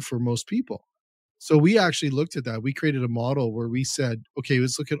to do for most people. So we actually looked at that. We created a model where we said, okay,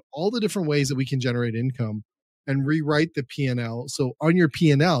 let's look at all the different ways that we can generate income and rewrite the P&L. So on your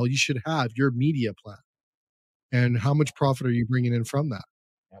P&L, you should have your media plan and how much profit are you bringing in from that?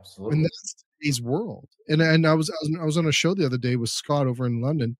 Absolutely. And that's today's world. And I was on a show the other day with Scott over in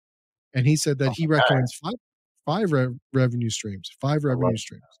London, and he said that he recommends five revenue streams.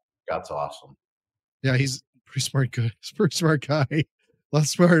 That's awesome. Yeah, he's pretty smart guy. A lot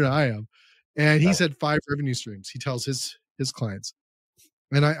smarter than I am. And he said 5 revenue streams he tells his clients.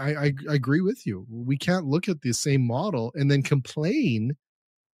 And I agree with you. We can't look at the same model and then complain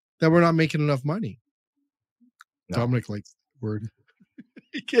that we're not making enough money. No. Dominic likes the word.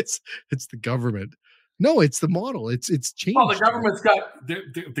 It's the government. No, it's the model. It's changed. Well, the government's got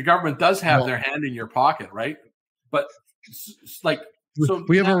the government does have their hand in your pocket, right? But like, so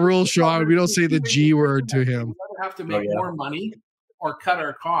we have a rule, Shawn. We don't say the G word to him. We have to make more money or cut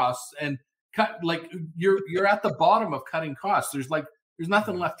our costs and cut. Like you're at the bottom of cutting costs. There's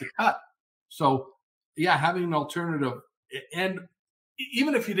nothing left to cut. So yeah, having an alternative, and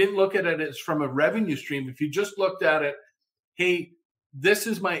even if you didn't look at it as from a revenue stream, if you just looked at it, hey, this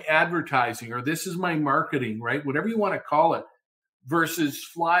is my advertising or this is my marketing, right? Whatever you want to call it, versus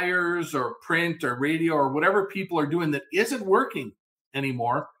flyers or print or radio or whatever people are doing that isn't working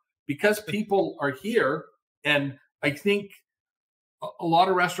anymore because people are here. And I think a lot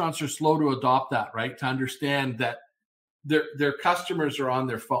of restaurants are slow to adopt that, right? To understand that their customers are on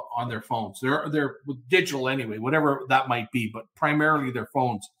their phones. They're digital anyway, whatever that might be, but primarily their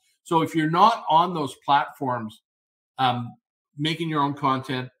phones. So if you're not on those platforms, making your own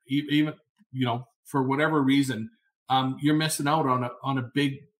content, even for whatever reason, you're missing out on a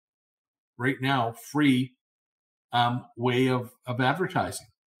big, right now, free way of advertising.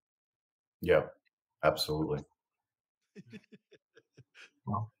 Yeah, absolutely.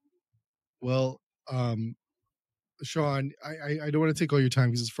 Well, Shawn, I don't want to take all your time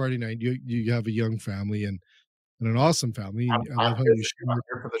because it's Friday night. You have a young family and an awesome family. And I love how you share. I'm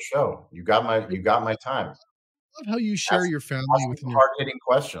here for the show. You got my time. I love how you share your family with your hard-hitting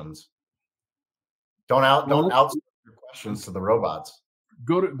questions. Don't outsource your questions to the robots.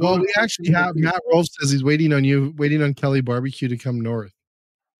 We actually have Matt Rolfe says he's waiting on Cali Barbecue to come north.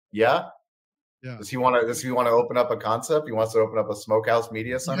 Yeah. Yeah. Does he want to open up a concept? He wants to open up a smokehouse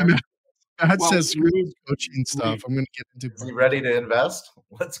media center. Matt says coaching stuff. I'm going to get into. Is he ready to invest?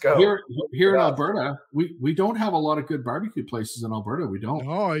 Let's go. Here in Alberta, we don't have a lot of good barbecue places in Alberta. We don't.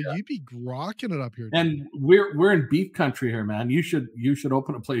 No, you'd be grokking it up here. And we're in beef country here, man. You should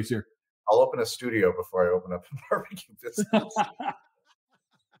open a place here. I'll open a studio before I open up a barbecue business.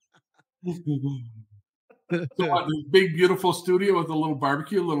 So what, this big beautiful studio with a little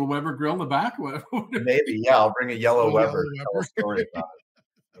barbecue, a little Weber grill in the back? Maybe, yeah. I'll bring a yellow Weber. Tell a story about it.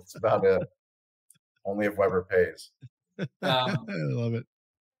 That's about it. Only if Weber pays. I love it.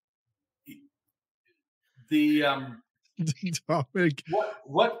 The topic.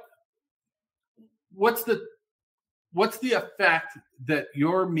 What's the effect that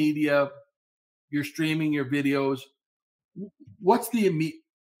your media, your streaming, your videos? What's the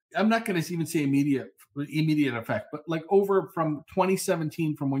I'm not going to even say immediate effect, but like over from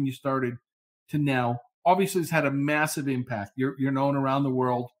 2017, from when you started to now, obviously it's had a massive impact. You're known around the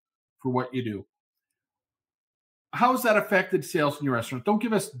world for what you do. How has that affected sales in your restaurant? Don't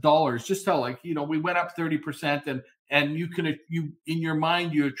give us dollars. Just tell, like, we went up 30%, and you in your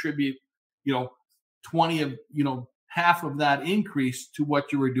mind you attribute, 20 of, half of that increase to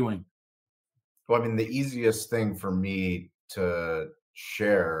what you were doing. Well, I mean, the easiest thing for me to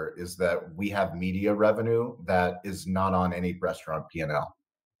share is that we have media revenue that is not on any restaurant P&L.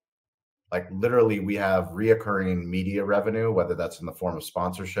 Like, literally, we have reoccurring media revenue, whether that's in the form of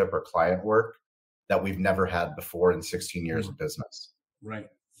sponsorship or client work, that we've never had before in 16 years of business. Right.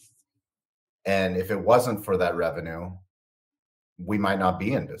 And if it wasn't for that revenue, we might not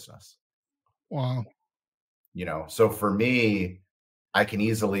be in business. Wow. So for me, I can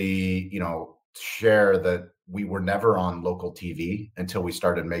easily, share that we were never on local TV until we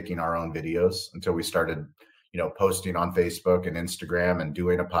started making our own videos, until we started, posting on Facebook and Instagram and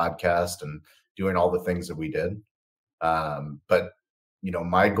doing a podcast and doing all the things that we did. But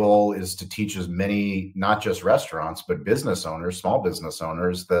my goal is to teach as many, not just restaurants, but business owners, small business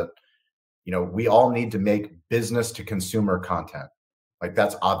owners, that, we all need to make business to consumer content. Like,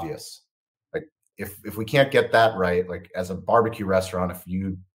 that's obvious. Like, if we can't get that right, like, as a barbecue restaurant, if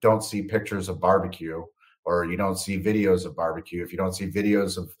you don't see pictures of barbecue, or you don't see videos of barbecue, if you don't see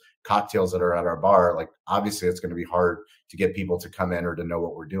videos of cocktails that are at our bar, like, obviously it's going to be hard to get people to come in or to know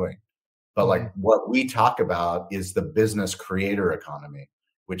what we're doing. But like, what we talk about is the business creator economy,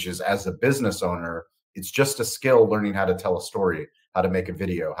 which is, as a business owner, it's just a skill learning how to tell a story, how to make a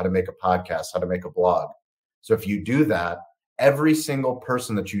video, how to make a podcast, how to make a blog. So if you do that, every single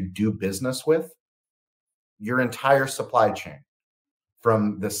person that you do business with, your entire supply chain,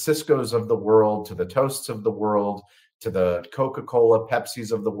 from the Ciscos of the world to the Toasts of the world to the Coca-Cola,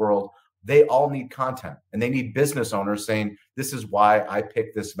 Pepsis of the world, they all need content, and they need business owners saying, this is why I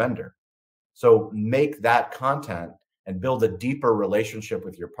picked this vendor. So make that content and build a deeper relationship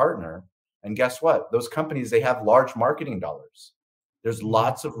with your partner. And guess what? Those companies, they have large marketing dollars. There's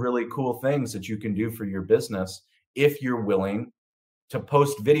lots of really cool things that you can do for your business if you're willing to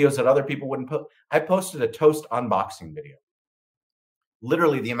post videos that other people wouldn't post. I posted a toast unboxing video.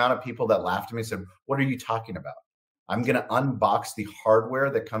 Literally, the amount of people that laughed at me said, what are you talking about? I'm going to unbox the hardware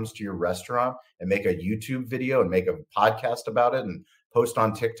that comes to your restaurant and make a YouTube video and make a podcast about it and post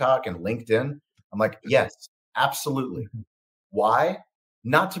on TikTok and LinkedIn. I'm like, yes, absolutely. Why?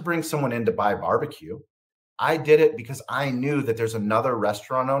 Not to bring someone in to buy barbecue. I did it because I knew that there's another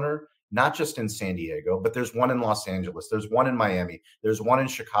restaurant owner, not just in San Diego, but there's one in Los Angeles. There's one in Miami. There's one in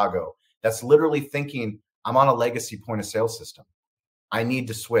Chicago that's literally thinking, I'm on a legacy point of sale system. I need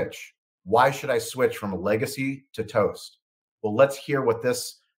to switch. Why should I switch from a legacy to Toast? Well, let's hear what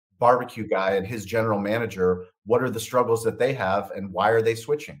this barbecue guy and his general manager, what are the struggles that they have and why are they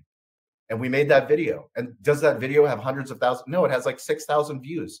switching? And we made that video. And does that video have hundreds of thousands? No, it has like 6,000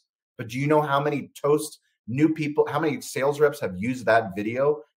 views. But do you know how many Toast new people, how many sales reps have used that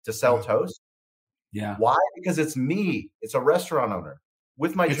video to sell Toast? Yeah. Why? Because it's me. It's a restaurant owner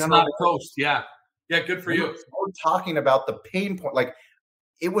with my general. It's not a Toast. Yeah. Yeah. Good for you. We're talking about the pain point. Like,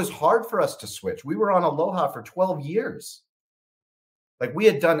 it was hard for us to switch. We were on Aloha for 12 years. Like, we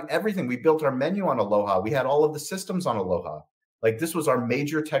had done everything. We built our menu on Aloha. We had all of the systems on Aloha. Like, this was our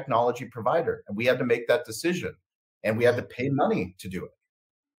major technology provider, and we had to make that decision, and we had to pay money to do it.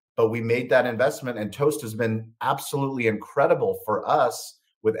 But we made that investment, and Toast has been absolutely incredible for us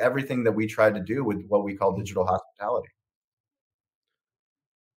with everything that we tried to do with what we call digital hospitality.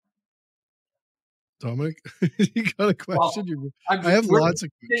 Dominic, you got a question? Well, I have lots of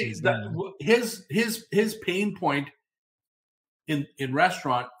questions. His pain point in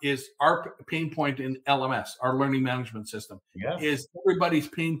restaurant is our pain point in LMS, our learning management system. Yeah. Is everybody's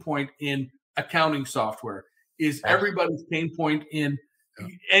pain point in accounting software. Is everybody's pain point in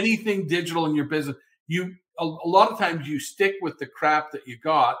anything digital in your business. A lot of times you stick with the crap that you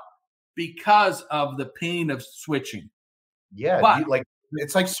got because of the pain of switching. Yeah, but,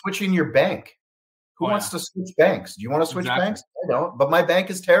 it's like switching your bank. Who wants to switch banks? Do you want to switch banks? I don't, but my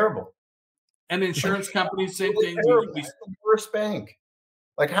bank is terrible. And insurance companies, same thing. It's the worst bank.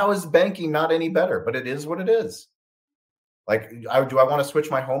 Like, how is banking not any better? But it is what it is. Like, do I want to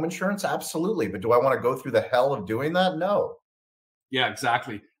switch my home insurance? Absolutely. But do I want to go through the hell of doing that? No. Yeah,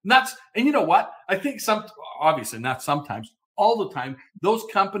 exactly. And you know what? I think obviously not sometimes, all the time, those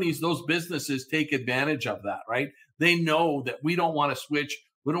companies, those businesses take advantage of that, right? They know that we don't want to switch.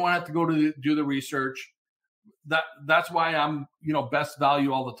 We don't want to have to go to do the research. That's why I'm, best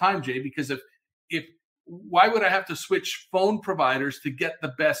value all the time, Jay, because why would I have to switch phone providers to get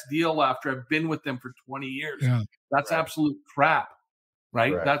the best deal after I've been with them for 20 years? Yeah. That's absolute crap,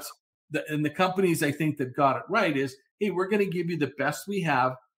 right? Correct. And the companies, I think, that got it right is, hey, we're going to give you the best we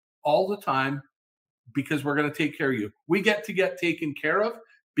have all the time because we're going to take care of you. We get to get taken care of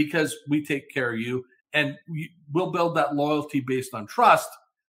because we take care of you, and we'll build that loyalty based on trust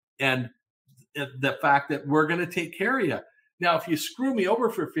and the fact that we're going to take care of you. Now, if you screw me over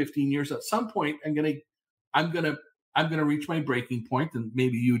for 15 years, at some point, I'm going to reach my breaking point, and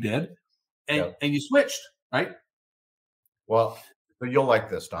maybe you did, and you switched, right? Well, you'll like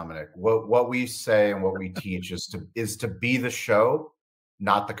this, Dominic. What we say and what we teach is to be the show,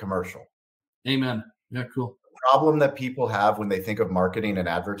 not the commercial. Amen. Yeah, cool. The problem that people have when they think of marketing and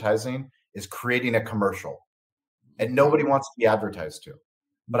advertising is creating a commercial, and nobody wants to be advertised to.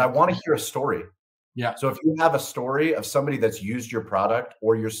 But I want to hear a story. Yeah. So if you have a story of somebody that's used your product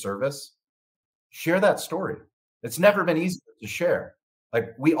or your service, share that story. It's never been easier to share.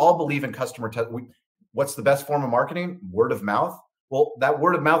 Like, we all believe in customer what's the best form of marketing? Word of mouth. Well, that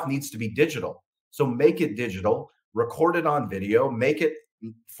word of mouth needs to be digital. So make it digital, record it on video, make it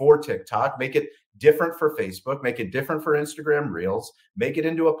for TikTok, make it different for Facebook, make it different for Instagram Reels, make it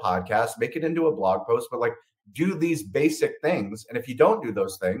into a podcast, make it into a blog post, but do these basic things. And if you don't do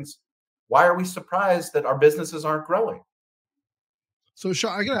those things, why are we surprised that our businesses aren't growing? So,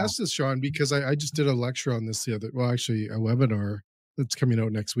 Shawn, I got to ask this, Shawn, because I just did a lecture on this actually a webinar that's coming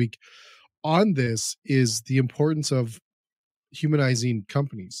out next week on this, is the importance of humanizing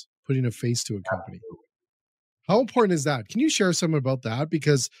companies, putting a face to a company. How important is that? Can you share some about that?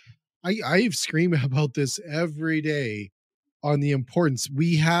 Because I scream about this every day on the importance.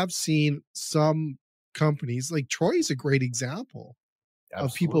 We have seen some companies, like Troy's a great example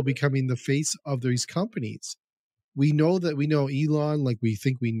of people becoming the face of these companies. We know Elon, like we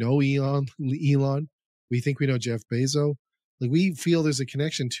think we know Elon. We think we know Jeff Bezos. Like, we feel there's a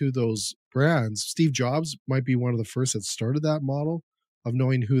connection to those brands. Steve Jobs might be one of the first that started that model of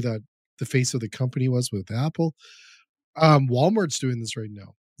knowing who the face of the company was with Apple. Walmart's doing this right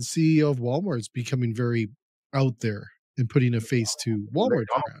now. The CEO of Walmart's becoming very out there and putting a face to Walmart.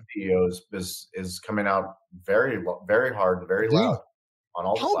 CEO is coming out very, very hard, very loud on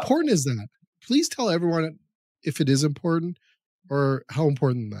all. How important is that? Please tell everyone if it is important or how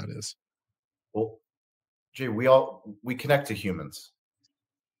important that is. Well, Jay, we connect to humans.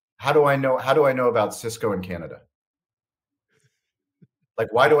 How do I know about Cisco in Canada?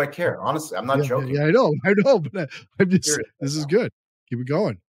 Like, why do I care? Honestly, I'm not joking. Yeah, I know, but I'm just, this is good. Keep it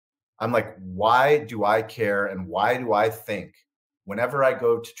going. I'm like, why do I care? And why do I think whenever I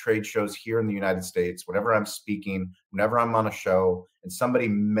go to trade shows here in the United States, whenever I'm speaking, whenever I'm on a show and somebody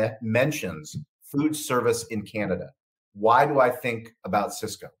mentions food service in Canada, why do I think about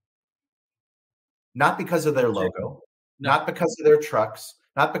Cisco? Not because of their logo, not because of their trucks,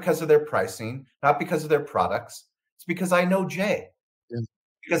 not because of their pricing, not because of their products. It's because I know Jay. Yeah.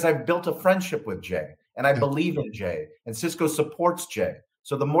 Because I've built a friendship with Jay and I believe in Jay, and Cisco supports Jay.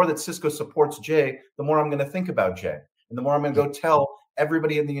 So the more that Cisco supports Jay, the more I'm going to think about Jay. And the more I'm going to go tell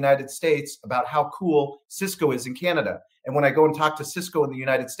everybody in the United States about how cool Cisco is in Canada. And when I go and talk to Cisco in the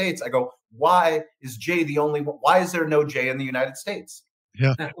United States, I go, why is there no Jay in the United States?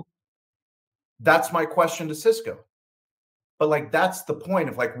 Yeah. That's my question to Cisco. But like, that's the point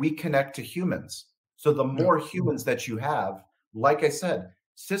of like, we connect to humans. So the more humans that you have, like I said,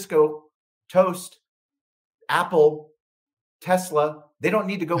 Cisco, Toast, Apple, Tesla, they don't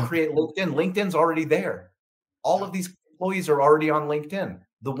need to go create LinkedIn. LinkedIn's already there. All of these employees are already on LinkedIn.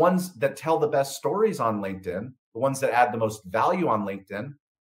 The ones that tell the best stories on LinkedIn, the ones that add the most value on LinkedIn,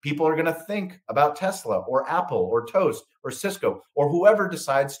 people are going to think about Tesla or Apple or Toast or Cisco or whoever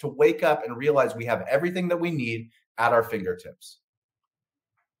decides to wake up and realize we have everything that we need at our fingertips.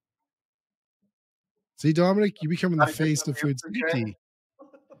 See, Dominic, you becoming the face of food safety.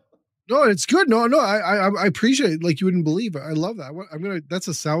 No, it's good. No, I appreciate it. Like you wouldn't believe it. I love that. That's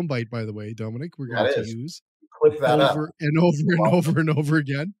a soundbite, by the way, Dominic. We're going to use clip that over and over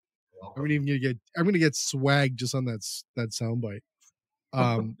again. I'm gonna get swag just on that soundbite.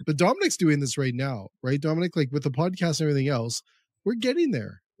 But Dominic's doing this right now, right, Dominic? Like with the podcast and everything else, we're getting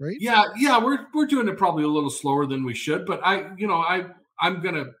there, right? Yeah, we're doing it probably a little slower than we should, but I'm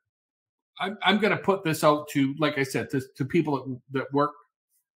gonna put this out to, like I said, to people that work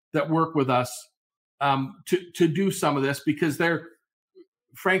with us, to do some of this, because they're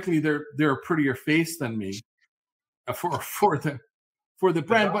a prettier face than me for the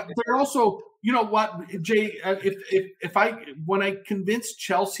brand, but they're also, you know what, Jay, when I convinced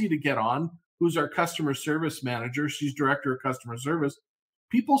Chelsea to get on, who's our customer service manager, she's director of customer service,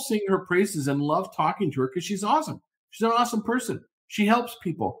 people sing her praises and love talking to her because she's awesome. She's an awesome person. She helps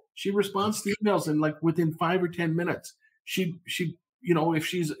people. She responds to emails in like within 5 or 10 minutes. She you know, if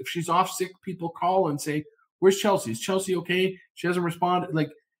she's off sick, people call and say, "Where's Chelsea? Is Chelsea okay?" She hasn't responded.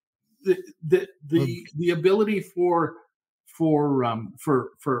 Like the ability for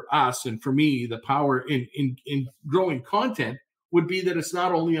us and for me, the power in growing content would be that it's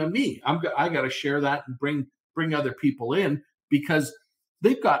not only on me. I got to share that and bring other people in, because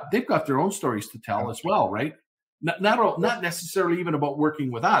they've got their own stories to tell as well, right? Not necessarily even about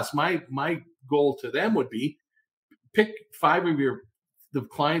working with us. My goal to them would be, pick 5 of the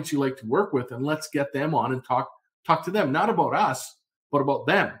clients you like to work with, and let's get them on and talk to them, not about us, but about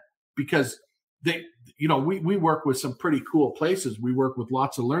them, because we work with some pretty cool places. We work with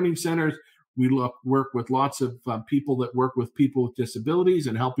lots of learning centers. We work with lots of people that work with people with disabilities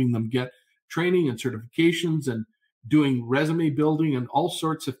and helping them get training and certifications and doing resume building and all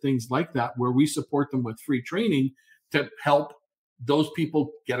sorts of things like that, where we support them with free training to help those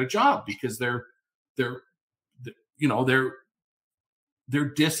people get a job, because they're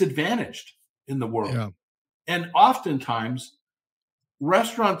disadvantaged in the world. Yeah. And oftentimes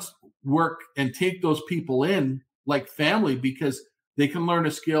restaurants work and take those people in like family, because they can learn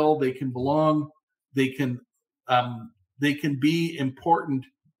a skill, they can belong, they can be important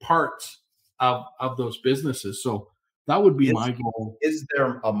parts of those businesses. So that would be my goal. Is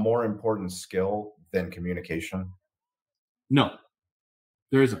there a more important skill than communication? No,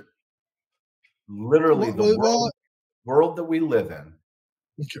 there isn't. Literally, the world that we live in,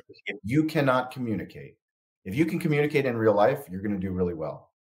 if you cannot communicate, if you can communicate in real life, you're going to do really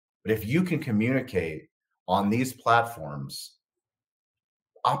well. But if you can communicate on these platforms,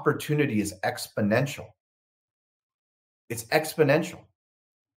 opportunity is exponential. It's exponential.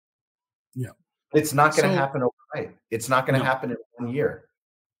 Yeah. It's not going to happen overnight. It's not going to happen in 1 year.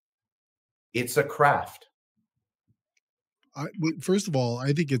 It's a craft. First of all,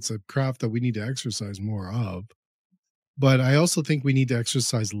 I think it's a craft that we need to exercise more of. But I also think we need to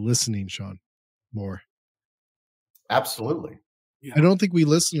exercise listening, Shawn, more. Absolutely. Yeah. I don't think we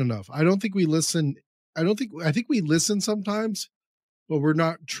listen enough. I think we listen sometimes, but we're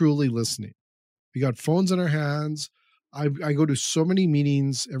not truly listening. We got phones in our hands. I go to so many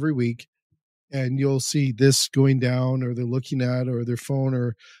meetings every week, and you'll see this going down, or they're looking at, or their phone,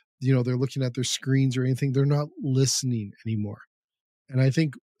 or, they're looking at their screens or anything. They're not listening anymore. And I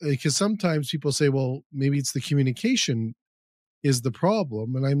think, because sometimes people say, well, maybe it's the communication is the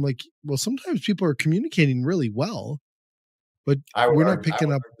problem. And I'm like, well, sometimes people are communicating really well, but we're not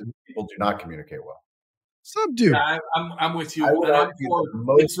picking up. People do not communicate well. Some do. Yeah, I'm with you.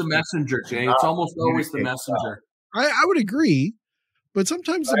 It's the messenger, Jay. It's almost always the messenger. I would agree, but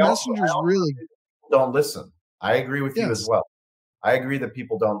sometimes the messengers really don't listen. I agree with you as well. I agree that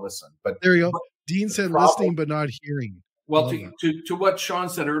people don't listen. But there you go. Dean said listening but not hearing. Well, to what Shawn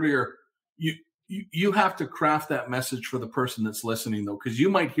said earlier, you have to craft that message for the person that's listening, though, because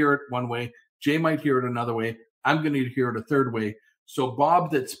you might hear it one way, Jay might hear it another way, I'm going to hear it a third way. So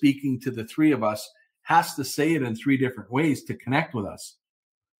Bob, that's speaking to the three of us, has to say it in 3 different ways to connect with us,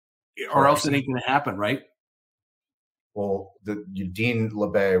 or else it ain't going to happen, right? Well, Dean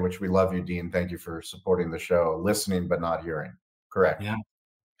LeBay, which we love you, Dean. Thank you for supporting the show. Listening but not hearing. Correct. Yeah.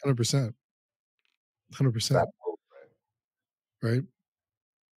 100%. 100%. Right.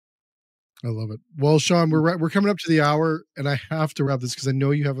 I love it. Well, Shawn, we're coming up to the hour, and I have to wrap this because I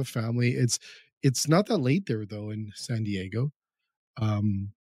know you have a family. It's not that late there though in San Diego,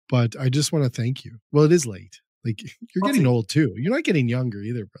 but I just want to thank you. Well, it is late. Like you're getting old too. You're not getting younger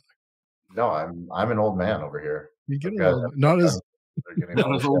either, brother. No, I'm an old man over here. You're getting old, not as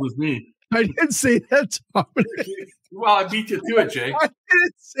old as me. I didn't say that, Dominic. Well, I beat you to it, Jay. I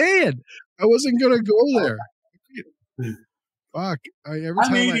didn't say it. I wasn't gonna go there. Fuck!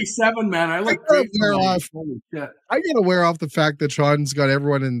 I'm 87, man. I look great. I gotta wear off the fact that Shawn's got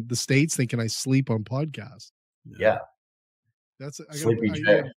everyone in the States thinking I sleep on podcasts. Yeah, that's Sleepy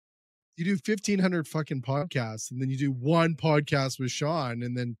Jay. You do 1,500 fucking podcasts, and then you do one podcast with Shawn,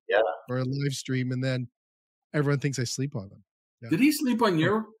 and then or a live stream, and then everyone thinks I sleep on them. Yeah. Did he sleep on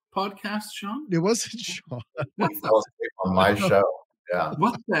your podcast, Shawn? It wasn't Shawn. He fell asleep on my show. Yeah.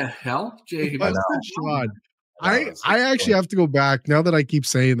 What the hell, Jay? It wasn't Shawn. I actually have to go back now that I keep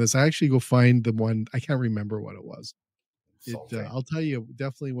saying this. I actually go find the one. I can't remember what it was. I'll tell you, it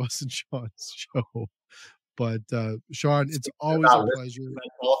definitely wasn't Shawn's show. But Shawn, it's always a pleasure. Can I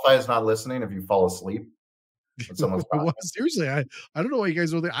qualify as not listening if you fall asleep? Someone's well, seriously, I don't know why you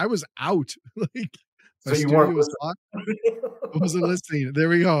guys were there. I was out. Like, so you weren't listening. I wasn't listening. There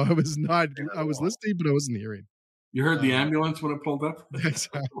we go. I was not. I was listening, but I wasn't hearing. You heard the ambulance when it pulled up.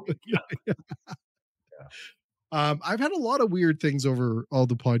 Exactly. I've had a lot of weird things over all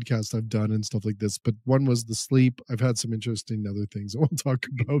the podcasts I've done and stuff like this, but one was the sleep. I've had some interesting other things I won't talk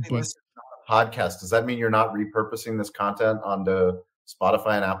about. But podcast, does that mean you're not repurposing this content onto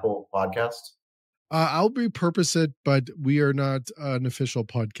Spotify and Apple Podcasts? I'll repurpose it, but we are not an official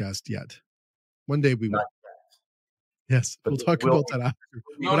podcast yet. One day we will. Yes, we'll talk about that after.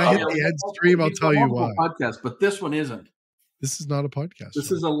 When I hit the end stream, I'll tell you why. Podcast, but this one isn't. This is not a podcast.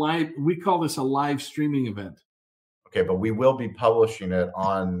 This is a live. We call this a live streaming event. Okay, but we will be publishing it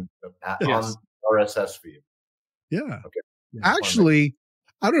on RSS feed. Yeah. Okay. Actually,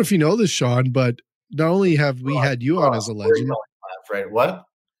 I don't know if you know this, Shawn, but not only have we had you on as a legend. Right? What?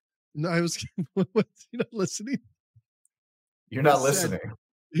 No, I was. You're not listening. You're not listening.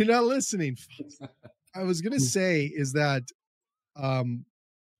 You're not listening. I was gonna say is that,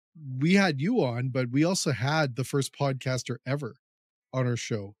 we had you on, but we also had the first podcaster ever on our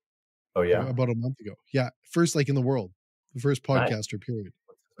show. Oh yeah, about a month ago. Yeah, first like in the world, the first podcaster. Period.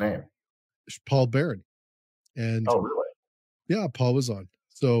 What's his name? Paul Barron. And oh really? Yeah, Paul was on.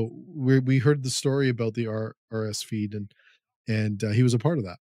 So we heard the story about the RS feed, and he was a part of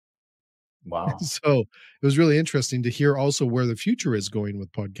that. Wow. So it was really interesting to hear also where the future is going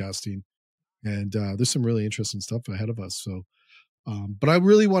with podcasting, and there's some really interesting stuff ahead of us. So, but I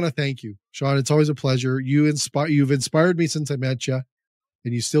really want to thank you, Shawn. It's always a pleasure. You've inspired me since I met you,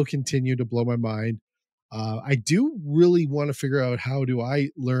 and you still continue to blow my mind. I do really want to figure out how do I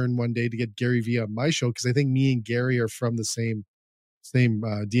learn one day to get Gary Vee on my show, because I think me and Gary are from the same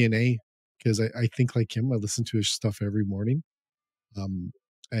DNA, because I think like him. I listen to his stuff every morning.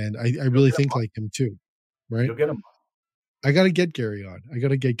 And I really think like him too, right? You'll get him. I got to get Gary on.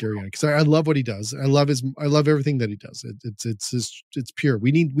 Because I love what he does. I love everything that he does. It's pure.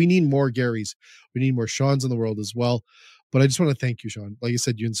 We need more Garys. We need more Shawns in the world as well. But I just want to thank you, Shawn. Like you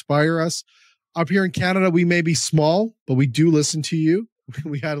said, you inspire us. Up here in Canada, we may be small, but we do listen to you.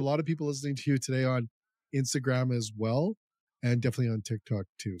 We had a lot of people listening to you today on Instagram as well, and definitely on TikTok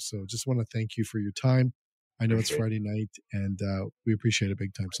too. So just want to thank you for your time. I know it's Friday night, and we appreciate it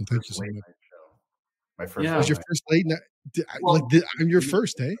big time. So thank you so much. My first. Was your first late night? I'm your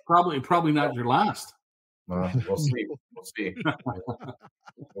first, eh? Probably not your last. We'll see. We'll see.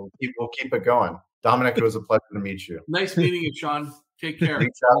 We'll keep it going. Dominic, it was a pleasure to meet you. Nice meeting you, Shawn. Take care.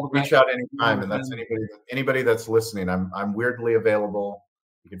 Reach out anytime, and that's anybody that's listening. I'm weirdly available.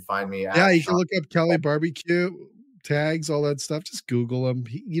 You can find me. Yeah, you can look up Cali barbecue tags, all that stuff. Just Google them.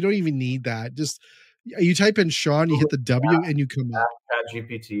 You don't even need that. Just you type in Shawn, you hit the W, and you come up.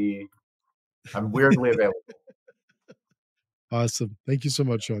 GPT. I'm weirdly available. Awesome. Thank you so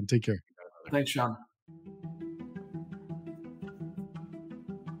much, Shawn. Take care. Thanks, Shawn.